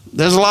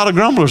there's a lot of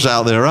grumblers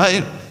out there,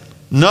 right?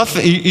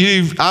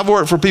 Nothing. I've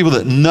worked for people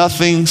that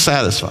nothing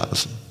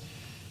satisfies them.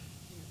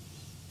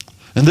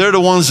 And they're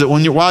the ones that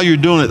while you're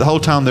doing it, the whole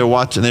time they're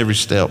watching every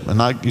step. And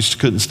I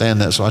couldn't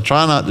stand that. So I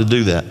try not to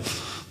do that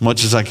as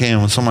much as I can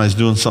when somebody's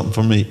doing something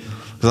for me,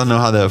 because I know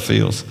how that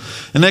feels.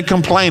 And they're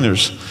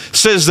complainers. It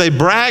says they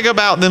brag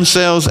about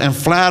themselves and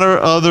flatter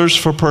others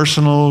for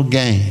personal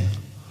gain.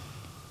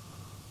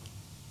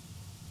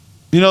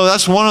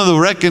 That's one of the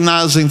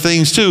recognizing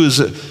things too, is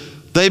that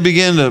they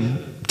begin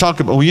to talk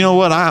about, well, you know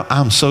what,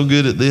 I'm so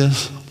good at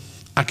this.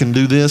 I can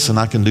do this and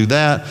I can do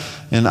that.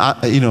 And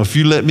if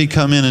you let me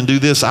come in and do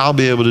this, I'll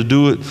be able to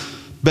do it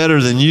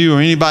better than you or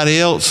anybody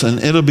else, and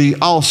it'll be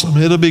awesome.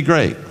 It'll be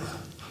great.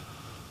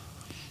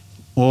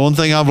 Well, one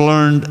thing I've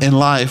learned in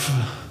life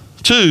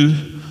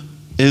too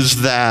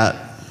is that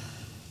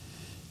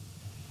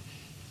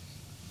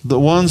the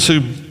ones who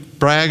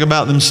brag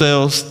about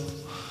themselves,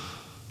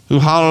 who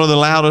holler the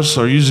loudest,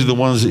 are usually the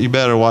ones that you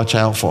better watch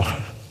out for,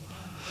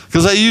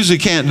 because they usually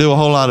can't do a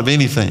whole lot of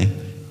anything,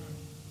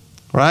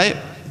 right?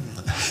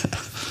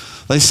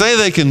 They say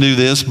they can do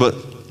this, but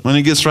when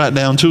it gets right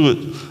down to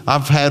it,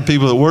 I've had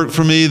people that work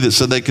for me that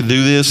said they could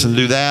do this and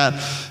do that,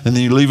 and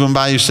then you leave them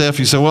by yourself.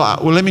 You say, well,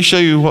 let me show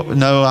you what.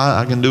 No,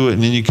 I can do it.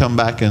 And then you come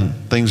back and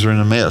things are in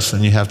a mess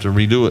and you have to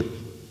redo it.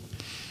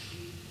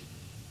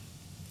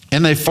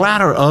 And they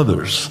flatter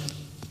others.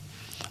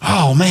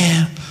 Oh,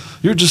 man,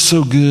 you're just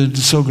so good,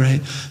 so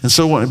great, and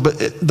so on.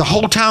 But the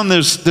whole time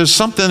there's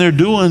something they're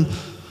doing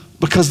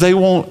because they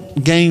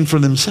want gain for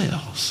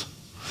themselves.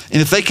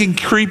 And if they can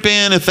creep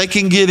in, if they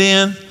can get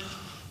in,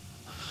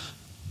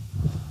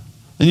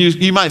 and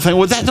you might think,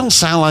 well, that don't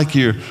sound like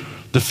you're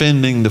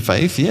defending the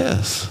faith,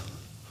 yes.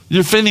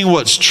 You're defending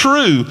what's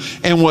true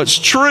and what's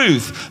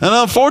truth. And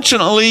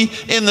unfortunately,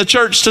 in the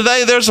church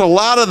today, there's a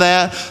lot of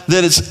that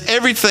it's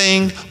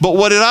everything but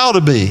what it ought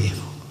to be.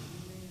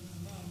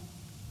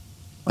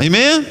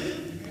 Amen?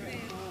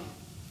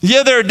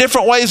 Yeah, there are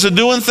different ways of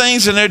doing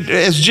things, and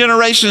as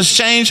generations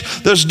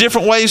change, there's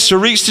different ways to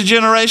reach the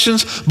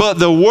generations, but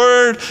the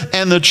word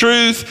and the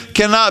truth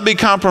cannot be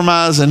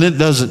compromised, and it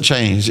doesn't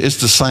change.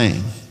 It's the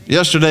same.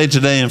 Yesterday,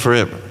 today, and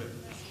forever.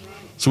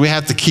 So we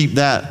have to keep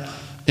that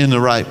in the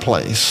right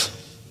place.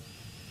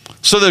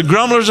 So the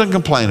grumblers and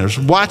complainers.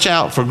 Watch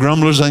out for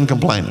grumblers and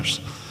complainers.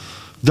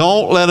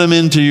 Don't let them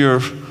into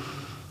your...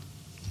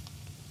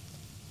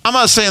 I'm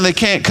not saying they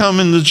can't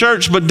come into the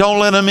church, but don't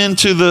let them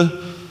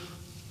into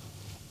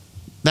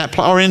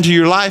into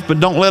your life, but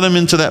don't let them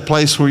into that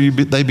place where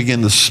they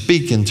begin to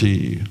speak into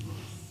you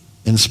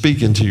and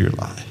speak into your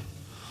life.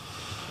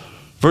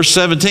 Verse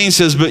 17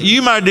 says, "But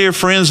you, my dear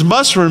friends,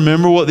 must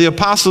remember what the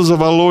apostles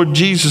of our Lord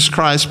Jesus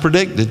Christ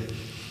predicted.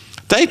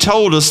 They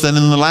told us that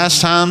in the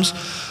last times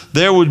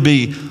there would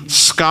be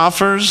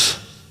scoffers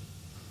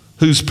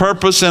whose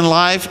purpose in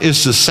life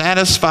is to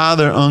satisfy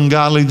their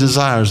ungodly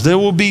desires." There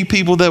will be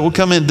people that will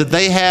come in that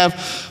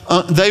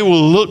they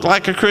will look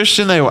like a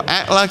Christian, they will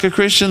act like a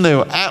Christian, they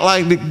will act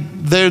like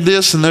they're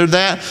this and they're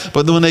that,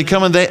 but when they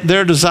come in,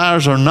 their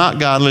desires are not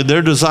godly,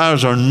 their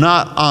desires are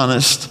not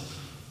honest.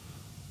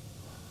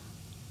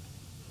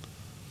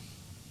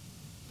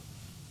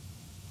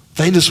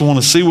 They just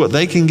want to see what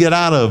they can get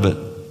out of it.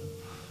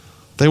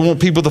 They want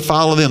people to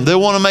follow them. They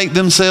want to make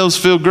themselves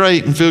feel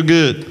great and feel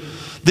good.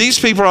 These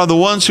people are the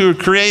ones who are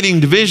creating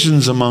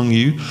divisions among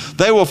you.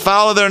 They will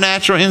follow their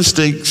natural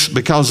instincts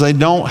because they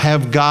don't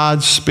have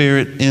God's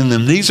Spirit in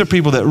them. These are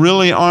people that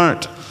really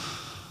aren't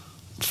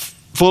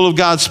full of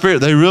God's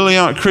Spirit. They really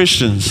aren't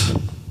Christians,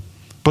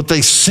 but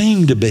they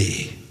seem to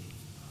be.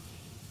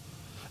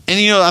 And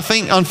I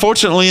think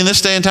unfortunately in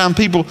this day and time,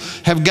 people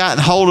have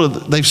gotten hold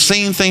of, they've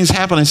seen things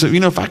happen and said,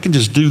 if I can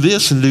just do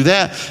this and do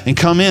that and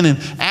come in and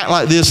act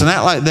like this and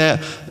act like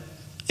that,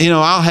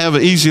 I'll have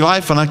an easy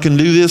life and I can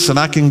do this and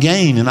I can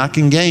gain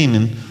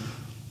and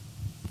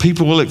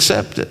people will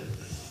accept it.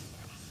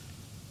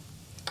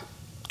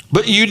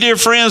 But you, dear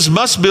friends,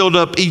 must build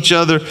up each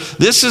other.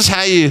 This is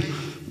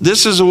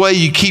the way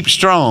you keep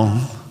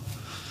strong.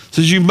 It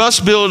says you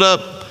must build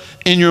up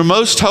in your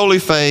most holy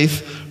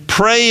faith,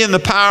 pray in the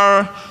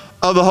power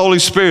of the Holy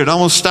Spirit. I'm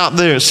going to stop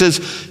there. It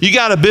says you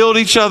got to build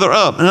each other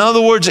up. In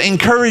other words,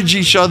 encourage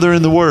each other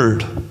in the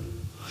Word.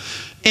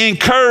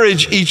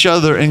 Encourage each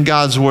other in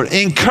God's Word.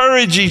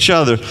 Encourage each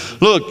other.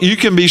 Look, you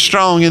can be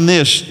strong in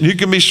this. You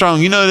can be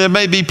strong. There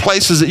may be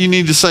places that you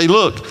need to say,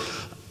 look,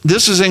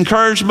 this is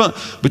encouragement,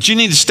 but you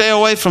need to stay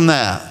away from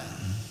that.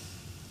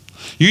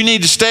 You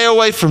need to stay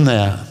away from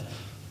that.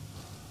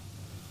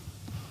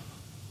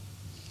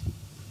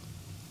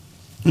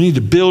 We need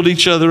to build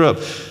each other up.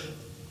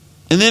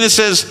 And then it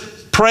says,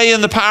 pray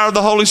in the power of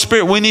the Holy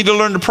Spirit. We need to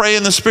learn to pray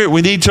in the Spirit.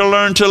 We need to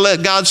learn to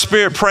let God's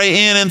Spirit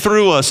pray in and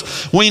through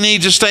us. We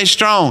need to stay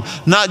strong,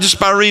 not just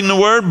by reading the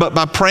Word, but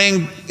by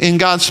praying in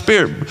God's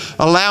Spirit,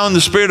 allowing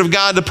the Spirit of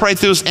God to pray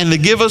through us and to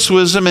give us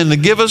wisdom and to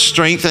give us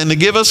strength and to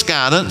give us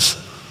guidance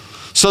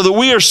so that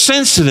we are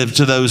sensitive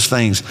to those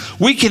things.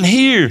 We can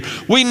hear.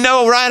 We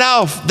know right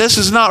off, this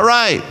is not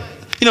right.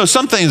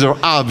 Some things are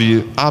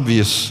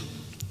obvious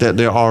that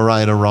they are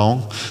right or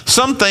wrong.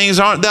 Some things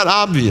aren't that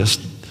obvious.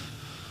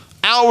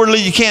 Outwardly,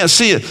 you can't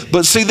see it.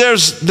 But see,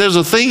 there's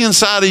a thing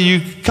inside of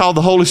you called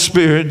the Holy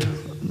Spirit.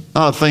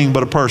 Not a thing,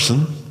 but a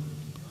person.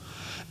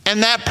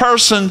 And that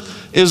person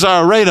is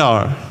our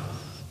radar.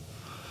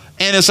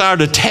 And it's our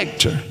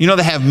detector.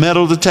 They have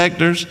metal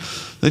detectors.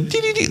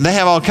 They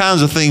have all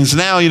kinds of things.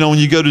 Now, when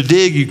you go to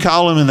dig, you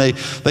call them and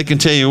they can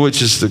tell you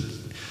which is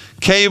the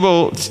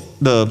cable.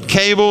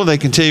 They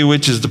can tell you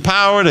which is the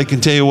power. They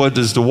can tell you what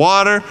is the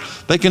water.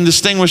 They can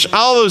distinguish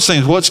all those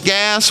things. What's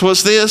gas?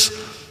 What's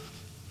this?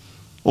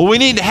 Well, we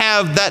need to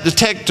have that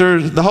detector,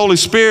 the Holy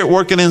Spirit,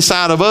 working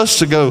inside of us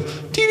to go,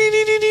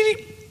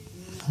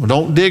 well,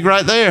 don't dig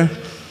right there.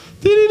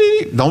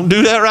 Don't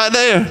do that right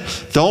there.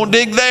 Don't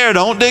dig there.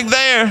 Don't dig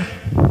there.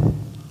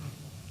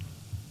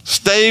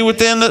 Stay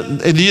within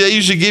they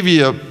usually give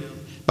you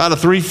about a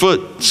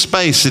 3-foot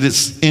space that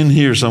it's in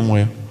here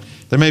somewhere.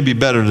 They may be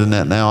better than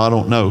that now. I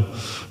don't know.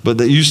 But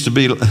they used to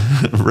be,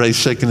 Ray's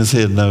shaking his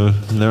head. No,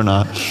 they're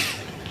not.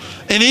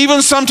 And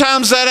even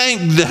sometimes that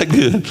ain't that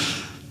good.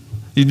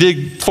 You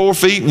dig 4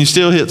 feet and you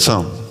still hit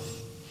something.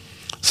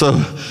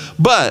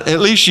 But at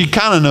least you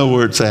kind of know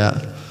where it's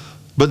at.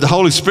 But the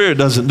Holy Spirit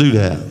doesn't do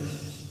that.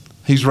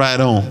 He's right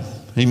on.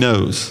 He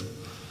knows.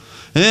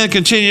 And then it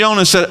continued on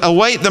and said,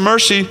 await the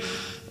mercy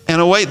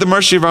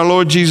of our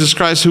Lord Jesus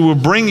Christ, who will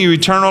bring you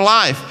eternal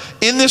life.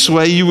 In this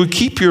way, you will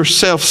keep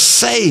yourself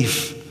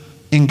safe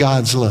in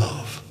God's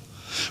love.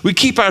 We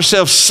keep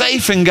ourselves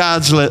safe in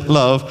God's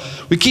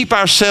love. We keep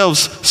ourselves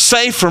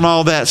safe from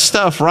all that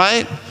stuff,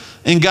 right?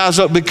 In God's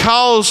love,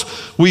 because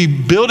we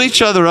build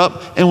each other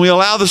up and we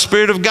allow the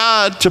Spirit of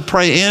God to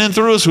pray in and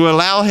through us. We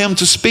allow Him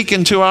to speak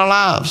into our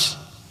lives.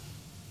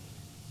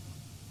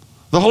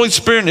 The Holy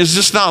Spirit is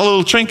just not a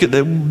little trinket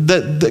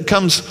that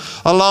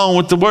comes along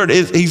with the Word.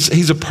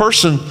 He's a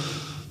person.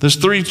 There's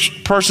three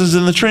persons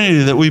in the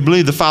Trinity that we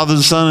believe, the Father,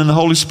 the Son, and the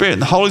Holy Spirit.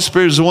 And the Holy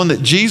Spirit is the one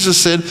that Jesus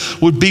said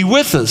would be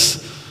with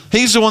us.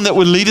 He's the one that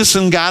would lead us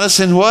and guide us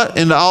in what?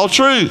 Into all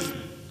truth.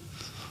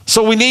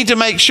 So we need to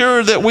make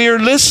sure that we are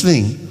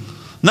listening.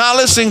 Not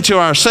listening to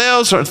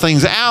ourselves or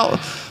things out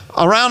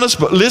around us,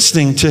 but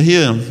listening to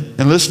Him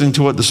and listening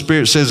to what the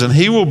Spirit says. And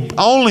He will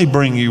only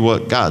bring you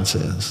what God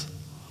says.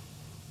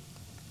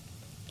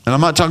 And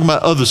I'm not talking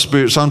about other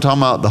spirits. I'm talking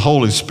about the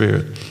Holy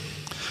Spirit.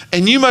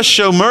 And you must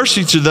show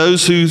mercy to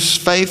those whose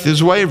faith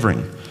is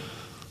wavering.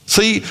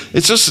 See,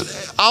 it's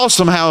just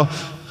awesome how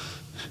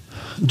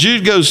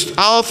Jude goes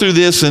all through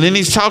this, and then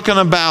he's talking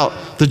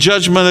about the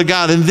judgment of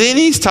God, and then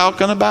he's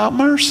talking about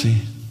mercy.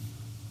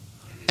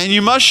 And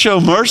you must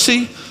show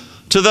mercy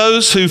to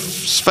those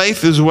whose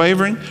faith is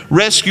wavering.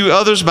 Rescue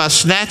others by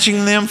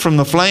snatching them from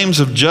the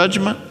flames of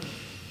judgment.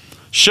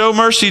 Show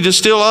mercy to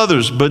still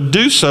others, but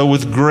do so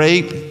with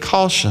great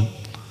caution,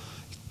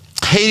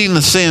 hating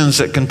the sins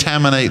that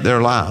contaminate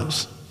their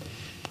lives.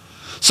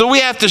 So we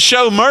have to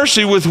show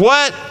mercy with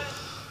what?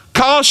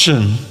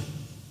 Caution.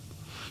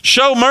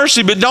 Show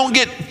mercy, but don't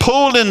get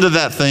pulled into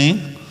that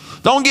thing.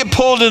 Don't get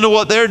pulled into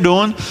what they're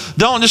doing.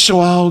 Don't just say,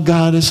 oh,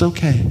 God, it's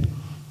okay.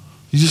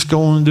 You just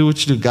go on and do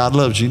what you do. God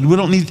loves you. We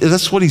don't need,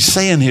 that's what he's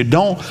saying here.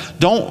 Don't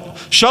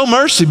show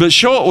mercy, but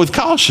show it with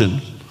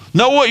caution.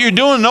 Know what you're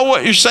doing. Know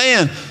what you're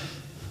saying.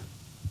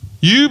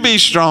 You be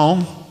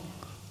strong.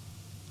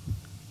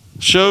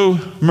 Show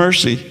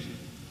mercy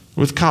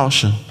with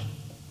caution.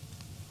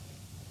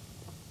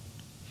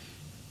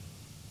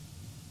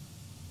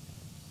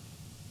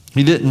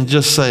 He didn't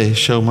just say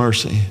show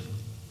mercy. He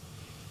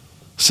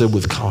said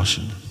with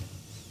caution.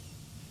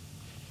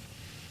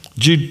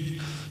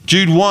 Jude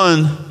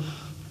 1,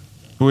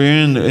 we're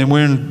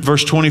in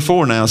verse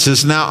 24 now. It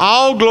says, now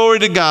all glory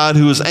to God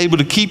who is able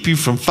to keep you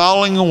from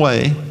falling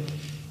away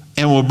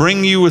and will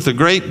bring you with a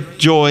great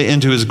joy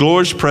into His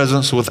glorious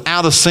presence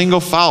without a single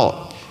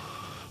fault.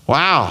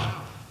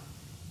 Wow.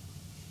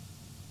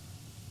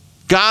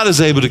 God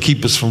is able to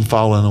keep us from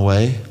falling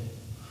away.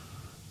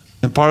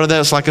 And part of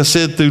that's, like I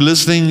said, through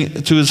listening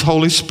to His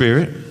Holy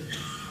Spirit.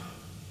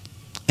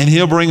 And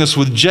He'll bring us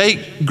with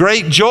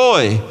great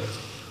joy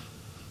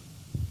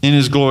in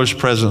His glorious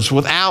presence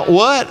without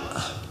what?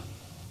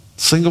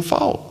 Single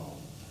fault.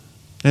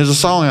 There's a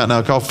song out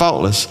now called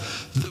Faultless.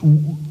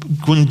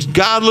 When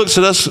God looks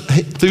at us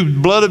through the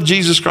blood of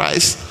Jesus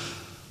Christ,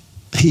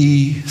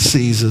 He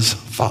sees us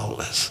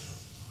faultless.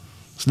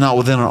 It's not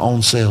within our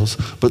own selves,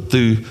 but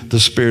through the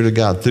Spirit of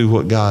God, through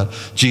what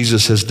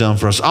Jesus has done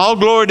for us. All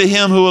glory to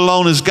Him who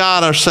alone is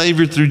God, our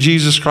Savior, through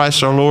Jesus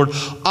Christ our Lord.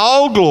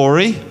 All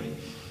glory,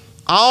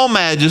 all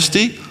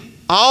majesty,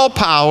 all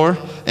power,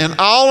 and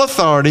all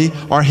authority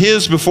are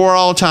His before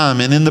all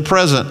time and in the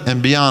present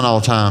and beyond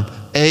all time.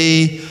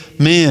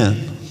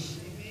 Amen.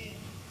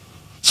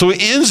 So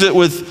he ends it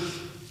with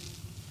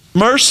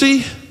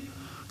mercy,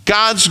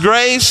 God's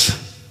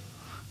grace,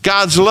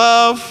 God's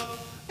love,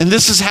 and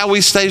this is how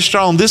we stay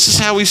strong. This is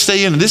how we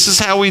stay in it. This is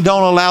how we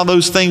don't allow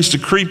those things to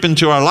creep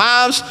into our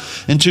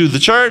lives, into the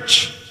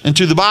church,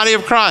 into the body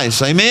of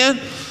Christ. Amen?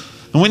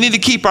 And we need to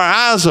keep our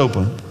eyes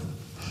open.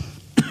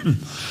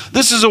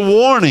 This is a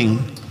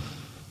warning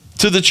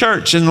to the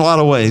church in a lot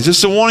of ways.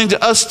 It's a warning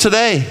to us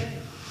today.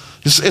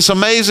 It's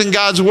amazing,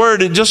 God's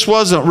word. It just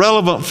wasn't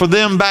relevant for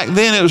them back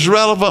then. It was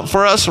relevant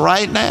for us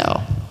right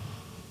now,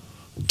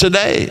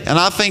 today. And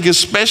I think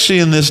especially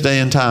in this day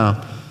and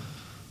time,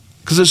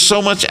 because there's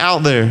so much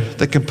out there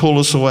that can pull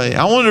us away.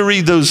 I want to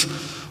read those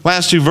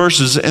last two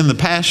verses in the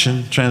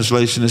Passion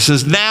Translation. It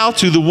says, now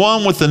to the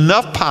one with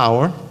enough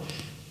power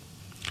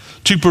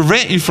to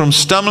prevent you from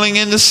stumbling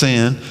into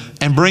sin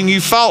and bring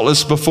you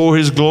faultless before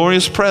His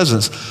glorious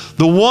presence.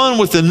 The one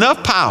with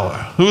enough power.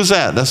 Who is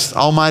that? That's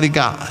Almighty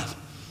God.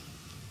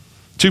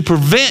 To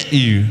prevent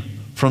you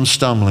from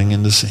stumbling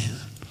into sin.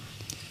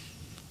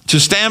 To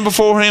stand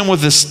before Him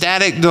with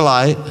ecstatic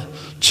delight.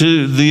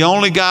 To the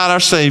only God, our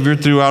Savior,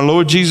 through our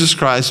Lord Jesus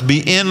Christ,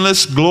 be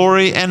endless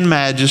glory and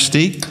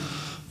majesty,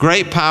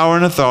 great power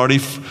and authority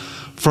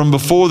from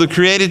before the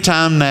created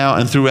time now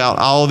and throughout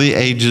all the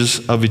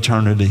ages of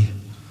eternity.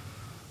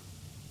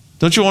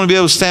 Don't you want to be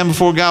able to stand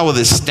before God with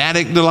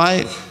ecstatic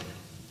delight?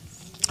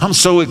 I'm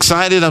so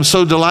excited. I'm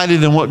so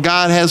delighted in what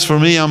God has for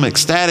me. I'm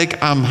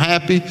ecstatic. I'm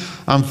happy.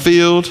 I'm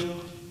filled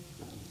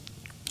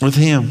with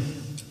Him.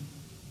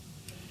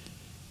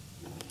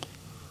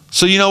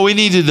 So, we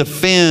need to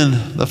defend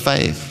the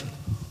faith.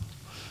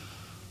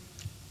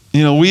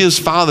 We as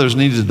fathers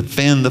need to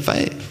defend the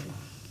faith.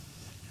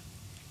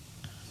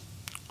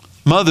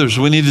 Mothers,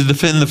 we need to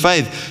defend the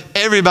faith.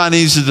 Everybody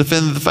needs to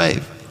defend the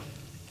faith.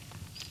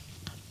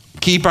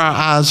 Keep our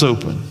eyes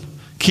open.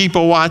 Keep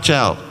a watch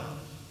out.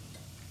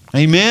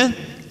 Amen?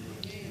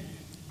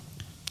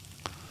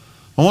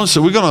 I want to say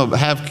we're going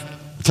to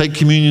take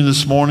communion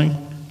this morning.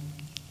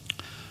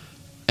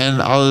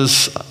 And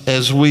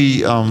as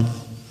we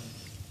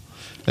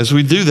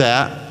do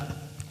that,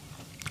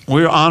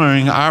 we're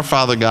honoring our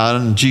Father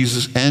God and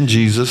Jesus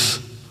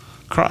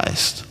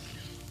Christ.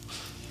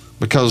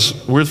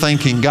 Because we're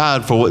thanking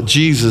God for what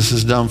Jesus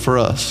has done for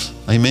us.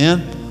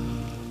 Amen?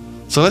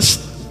 So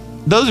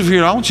those of you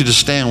here, I want you to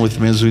stand with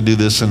me as we do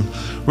this, and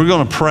we're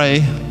going to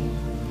pray.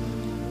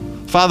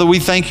 Father, we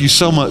thank you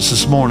so much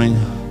this morning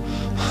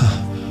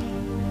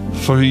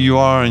for who you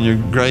are and your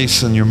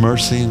grace and your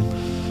mercy.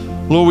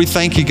 And Lord, we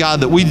thank you,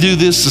 God, that we do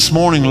this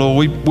morning,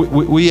 Lord.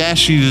 We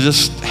ask you to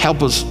just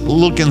help us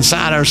look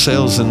inside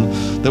ourselves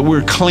and that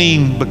we're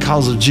clean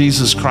because of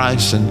Jesus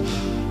Christ.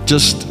 And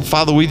just,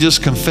 Father, we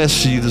just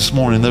confess to you this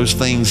morning those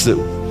things that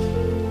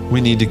we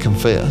need to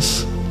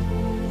confess.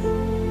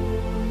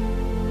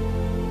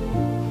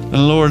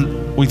 And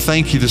Lord, we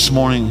thank you this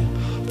morning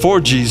for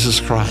Jesus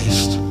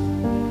Christ.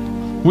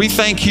 We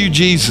thank you,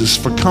 Jesus,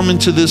 for coming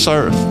to this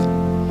earth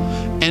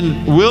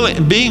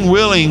and being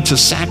willing to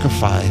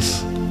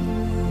sacrifice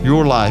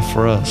your life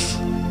for us.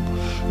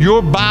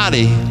 Your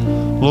body,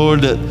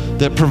 Lord,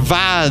 that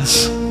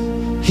provides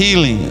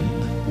healing and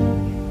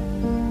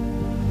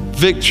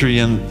victory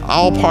in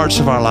all parts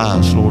of our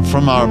lives, Lord,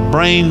 from our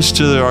brains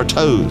to our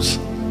toes.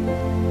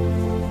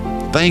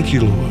 Thank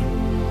you, Lord.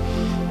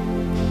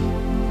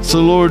 So,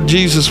 Lord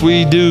Jesus,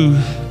 we do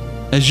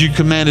as you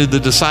commanded the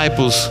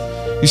disciples.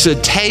 You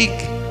said,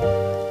 take,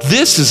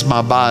 this is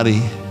my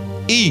body,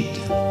 eat.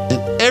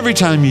 And every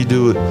time you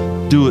do it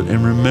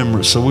in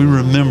remembrance. So we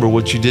remember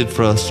what you did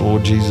for us,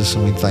 Lord Jesus,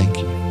 and we thank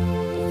you.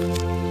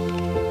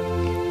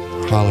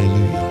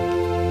 Hallelujah.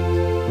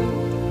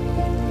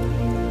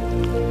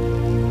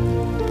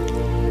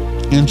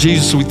 And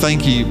Jesus, we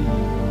thank you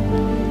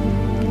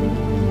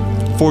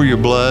for your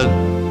blood,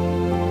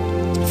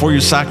 for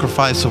your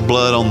sacrifice of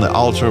blood on the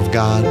altar of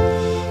God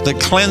that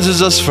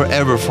cleanses us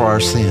forever for our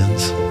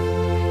sins.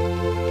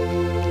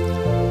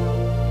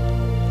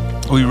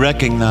 We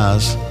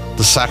recognize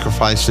the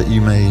sacrifice that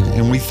you made,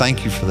 and we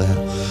thank you for that.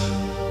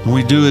 And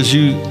we do as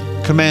you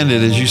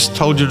commanded, as you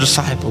told your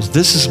disciples,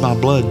 this is my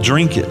blood,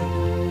 drink it.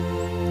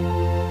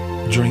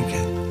 Drink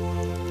it.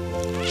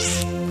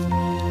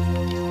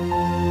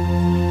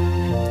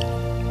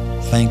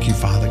 Thank you,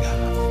 Father God.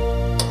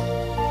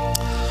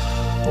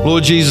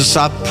 Lord Jesus,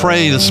 I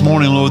pray this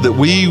morning, Lord, that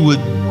we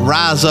would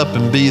rise up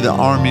and be the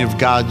army of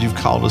God you've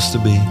called us to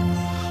be.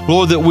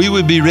 Lord, that we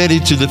would be ready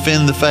to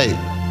defend the faith.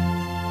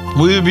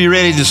 We would be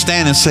ready to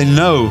stand and say,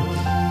 no,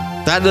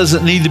 that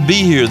doesn't need to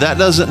be here. That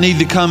doesn't need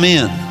to come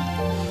in.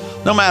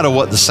 No matter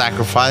what the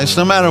sacrifice,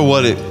 no matter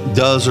what it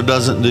does or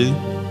doesn't do.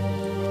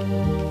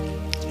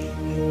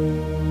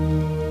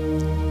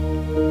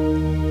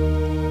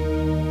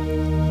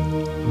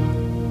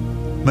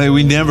 May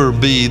we never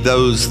be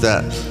those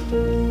that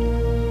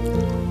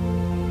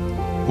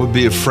would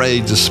be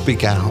afraid to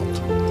speak out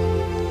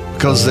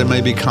because there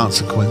may be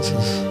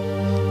consequences.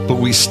 But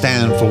we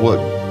stand for what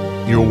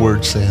your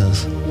word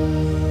says.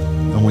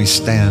 And we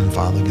stand,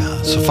 Father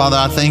God. So, Father,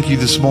 I thank you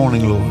this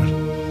morning, Lord,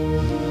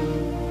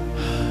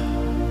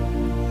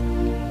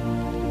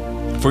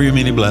 for your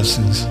many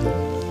blessings.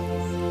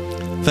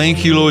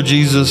 Thank you, Lord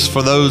Jesus,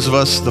 for those of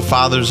us, the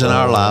fathers in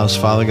our lives,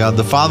 Father God,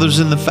 the fathers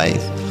in the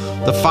faith,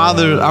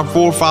 our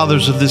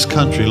forefathers of this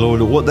country,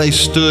 Lord, what they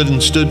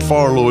stood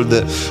for, Lord,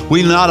 that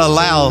we not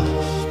allow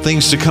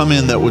things to come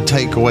in that would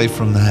take away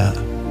from that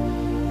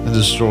and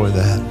destroy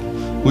that.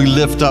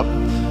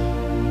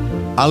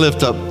 I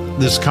lift up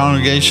this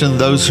congregation,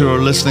 those who are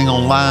listening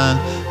online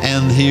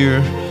and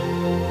here.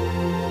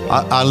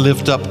 I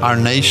lift up our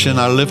nation.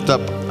 I lift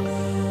up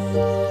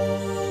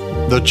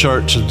the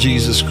church of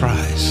Jesus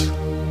Christ.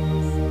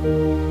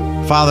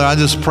 Father, I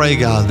just pray,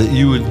 God, that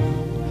you would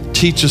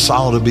teach us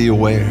all to be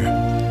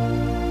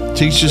aware.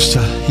 Teach us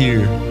to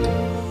hear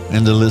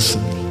and to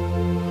listen.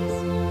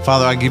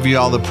 Father, I give you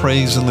all the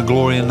praise and the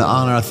glory and the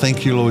honor. I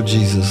thank you, Lord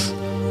Jesus,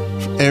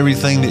 for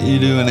everything that you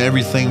do and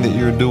everything that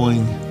you're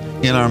doing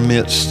in our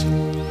midst.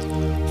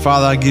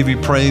 Father, I give you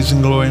praise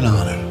and glory and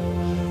honor.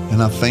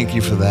 And I thank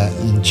you for that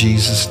in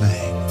Jesus'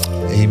 name.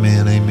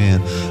 Amen,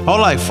 amen. I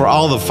would like for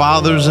all the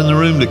fathers in the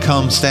room to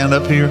come stand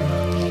up here.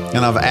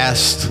 And I've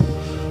asked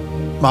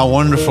my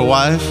wonderful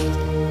wife,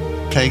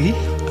 Peggy,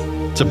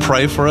 to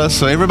pray for us.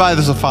 So everybody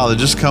that's a father,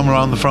 just come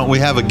around the front. We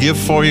have a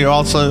gift for you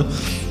also.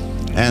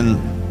 And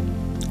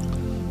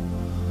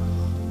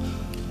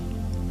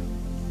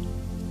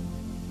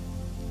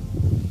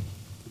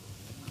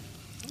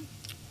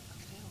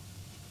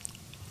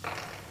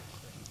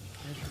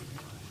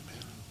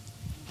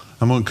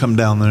I'm going to come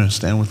down there and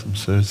stand with them.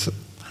 So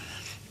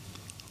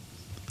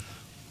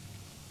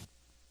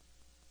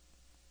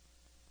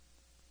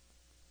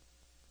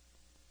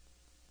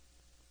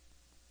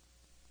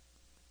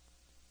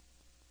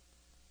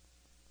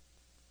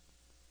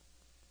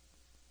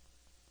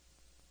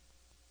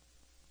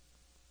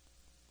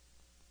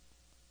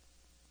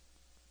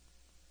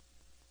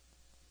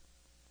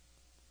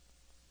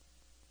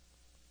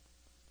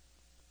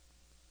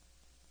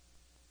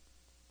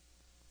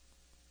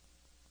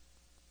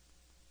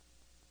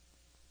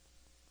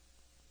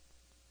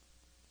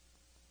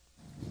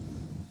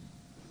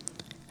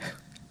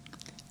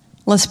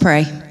let's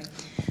pray.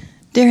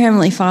 Dear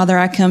Heavenly Father,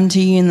 I come to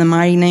you in the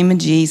mighty name of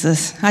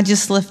Jesus. I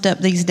just lift up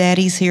these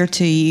daddies here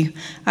to you.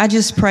 I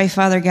just pray,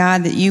 Father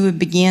God, that you would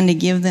begin to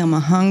give them a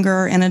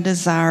hunger and a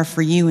desire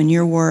for you and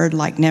your word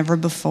like never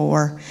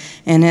before.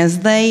 And as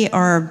they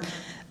are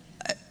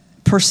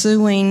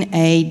pursuing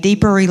a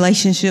deeper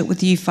relationship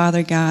with you,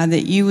 Father God,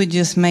 that you would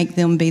just make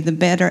them be the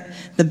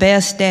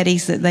best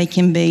daddies that they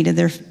can be to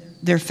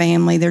their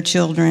family, their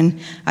children.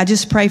 I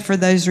just pray for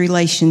those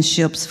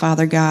relationships,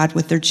 Father God,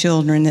 with their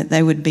children, that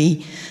they would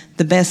be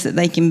the best that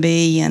they can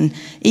be, and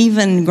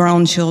even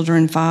grown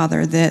children,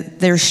 Father, that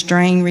there's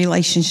strained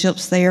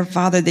relationships there,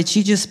 Father, that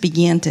you just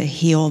begin to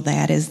heal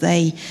that as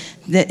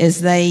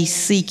they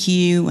seek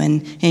you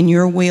and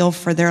your will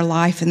for their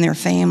life and their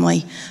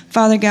family.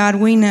 Father God,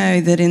 we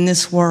know that in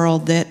this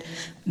world that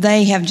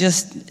they have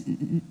just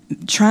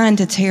trying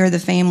to tear the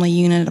family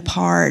unit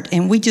apart,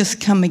 and we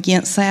just come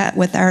against that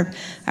with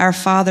our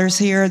fathers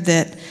here,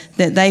 that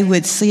they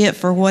would see it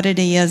for what it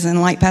is,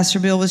 and like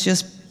Pastor Bill was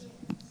just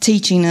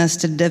teaching us,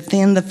 to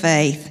defend the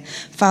faith,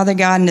 Father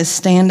God, and to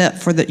stand up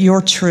for your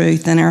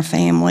truth in our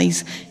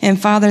families. And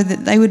Father,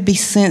 that they would be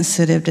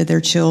sensitive to their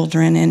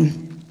children,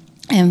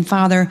 and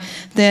Father,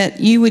 that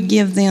you would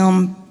give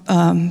them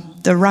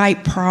the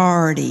right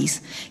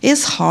priorities.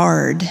 It's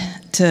hard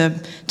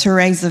to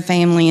raise a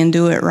family and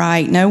do it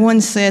right. No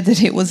one said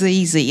that it was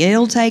easy.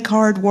 It'll take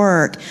hard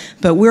work,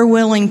 but we're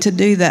willing to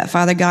do that,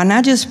 Father God. And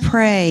I just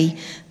pray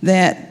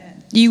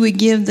that you would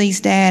give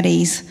these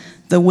daddies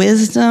the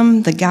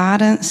wisdom, the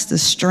guidance, the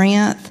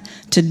strength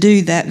to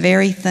do that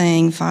very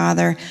thing,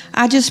 Father.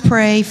 I just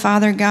pray,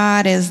 Father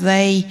God, as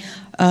they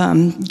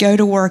go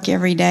to work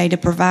every day to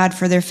provide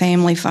for their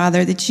family,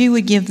 Father, that you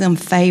would give them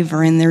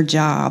favor in their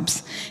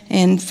jobs.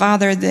 And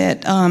Father,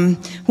 that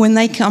when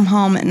they come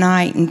home at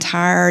night and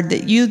tired,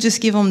 that you'll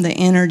just give them the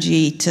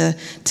energy to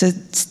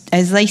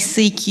as they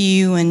seek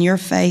you and your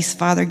face,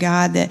 Father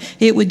God, that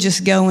it would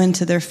just go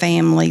into their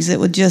families.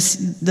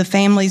 The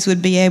families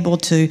would be able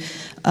to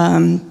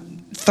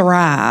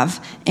thrive.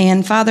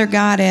 And Father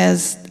God,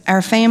 as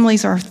our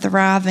families are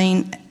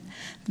thriving,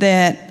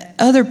 that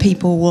other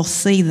people will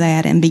see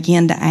that and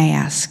begin to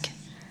ask,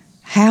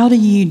 how do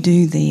you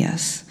do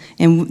this?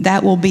 And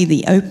that will be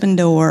the open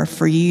door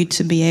for you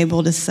to be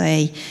able to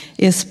say,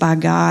 it's by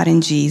God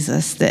and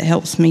Jesus that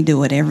helps me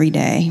do it every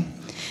day.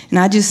 And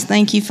I just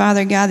thank you,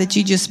 Father God, that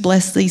you just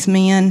bless these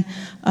men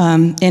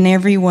in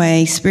every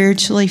way,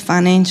 spiritually,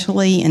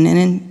 financially, and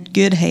in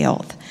good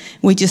health.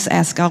 We just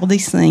ask all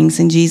these things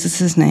in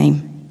Jesus'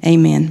 name.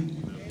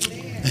 Amen.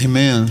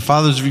 Amen.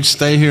 Fathers, if you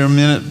stay here a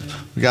minute,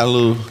 we got a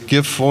little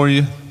gift for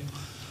you.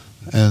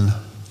 And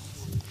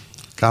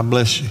God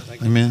bless you.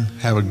 Amen.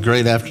 Have a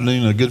great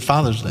afternoon and a good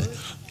Father's Day.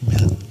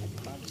 Amen.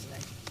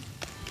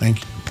 Thank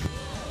you.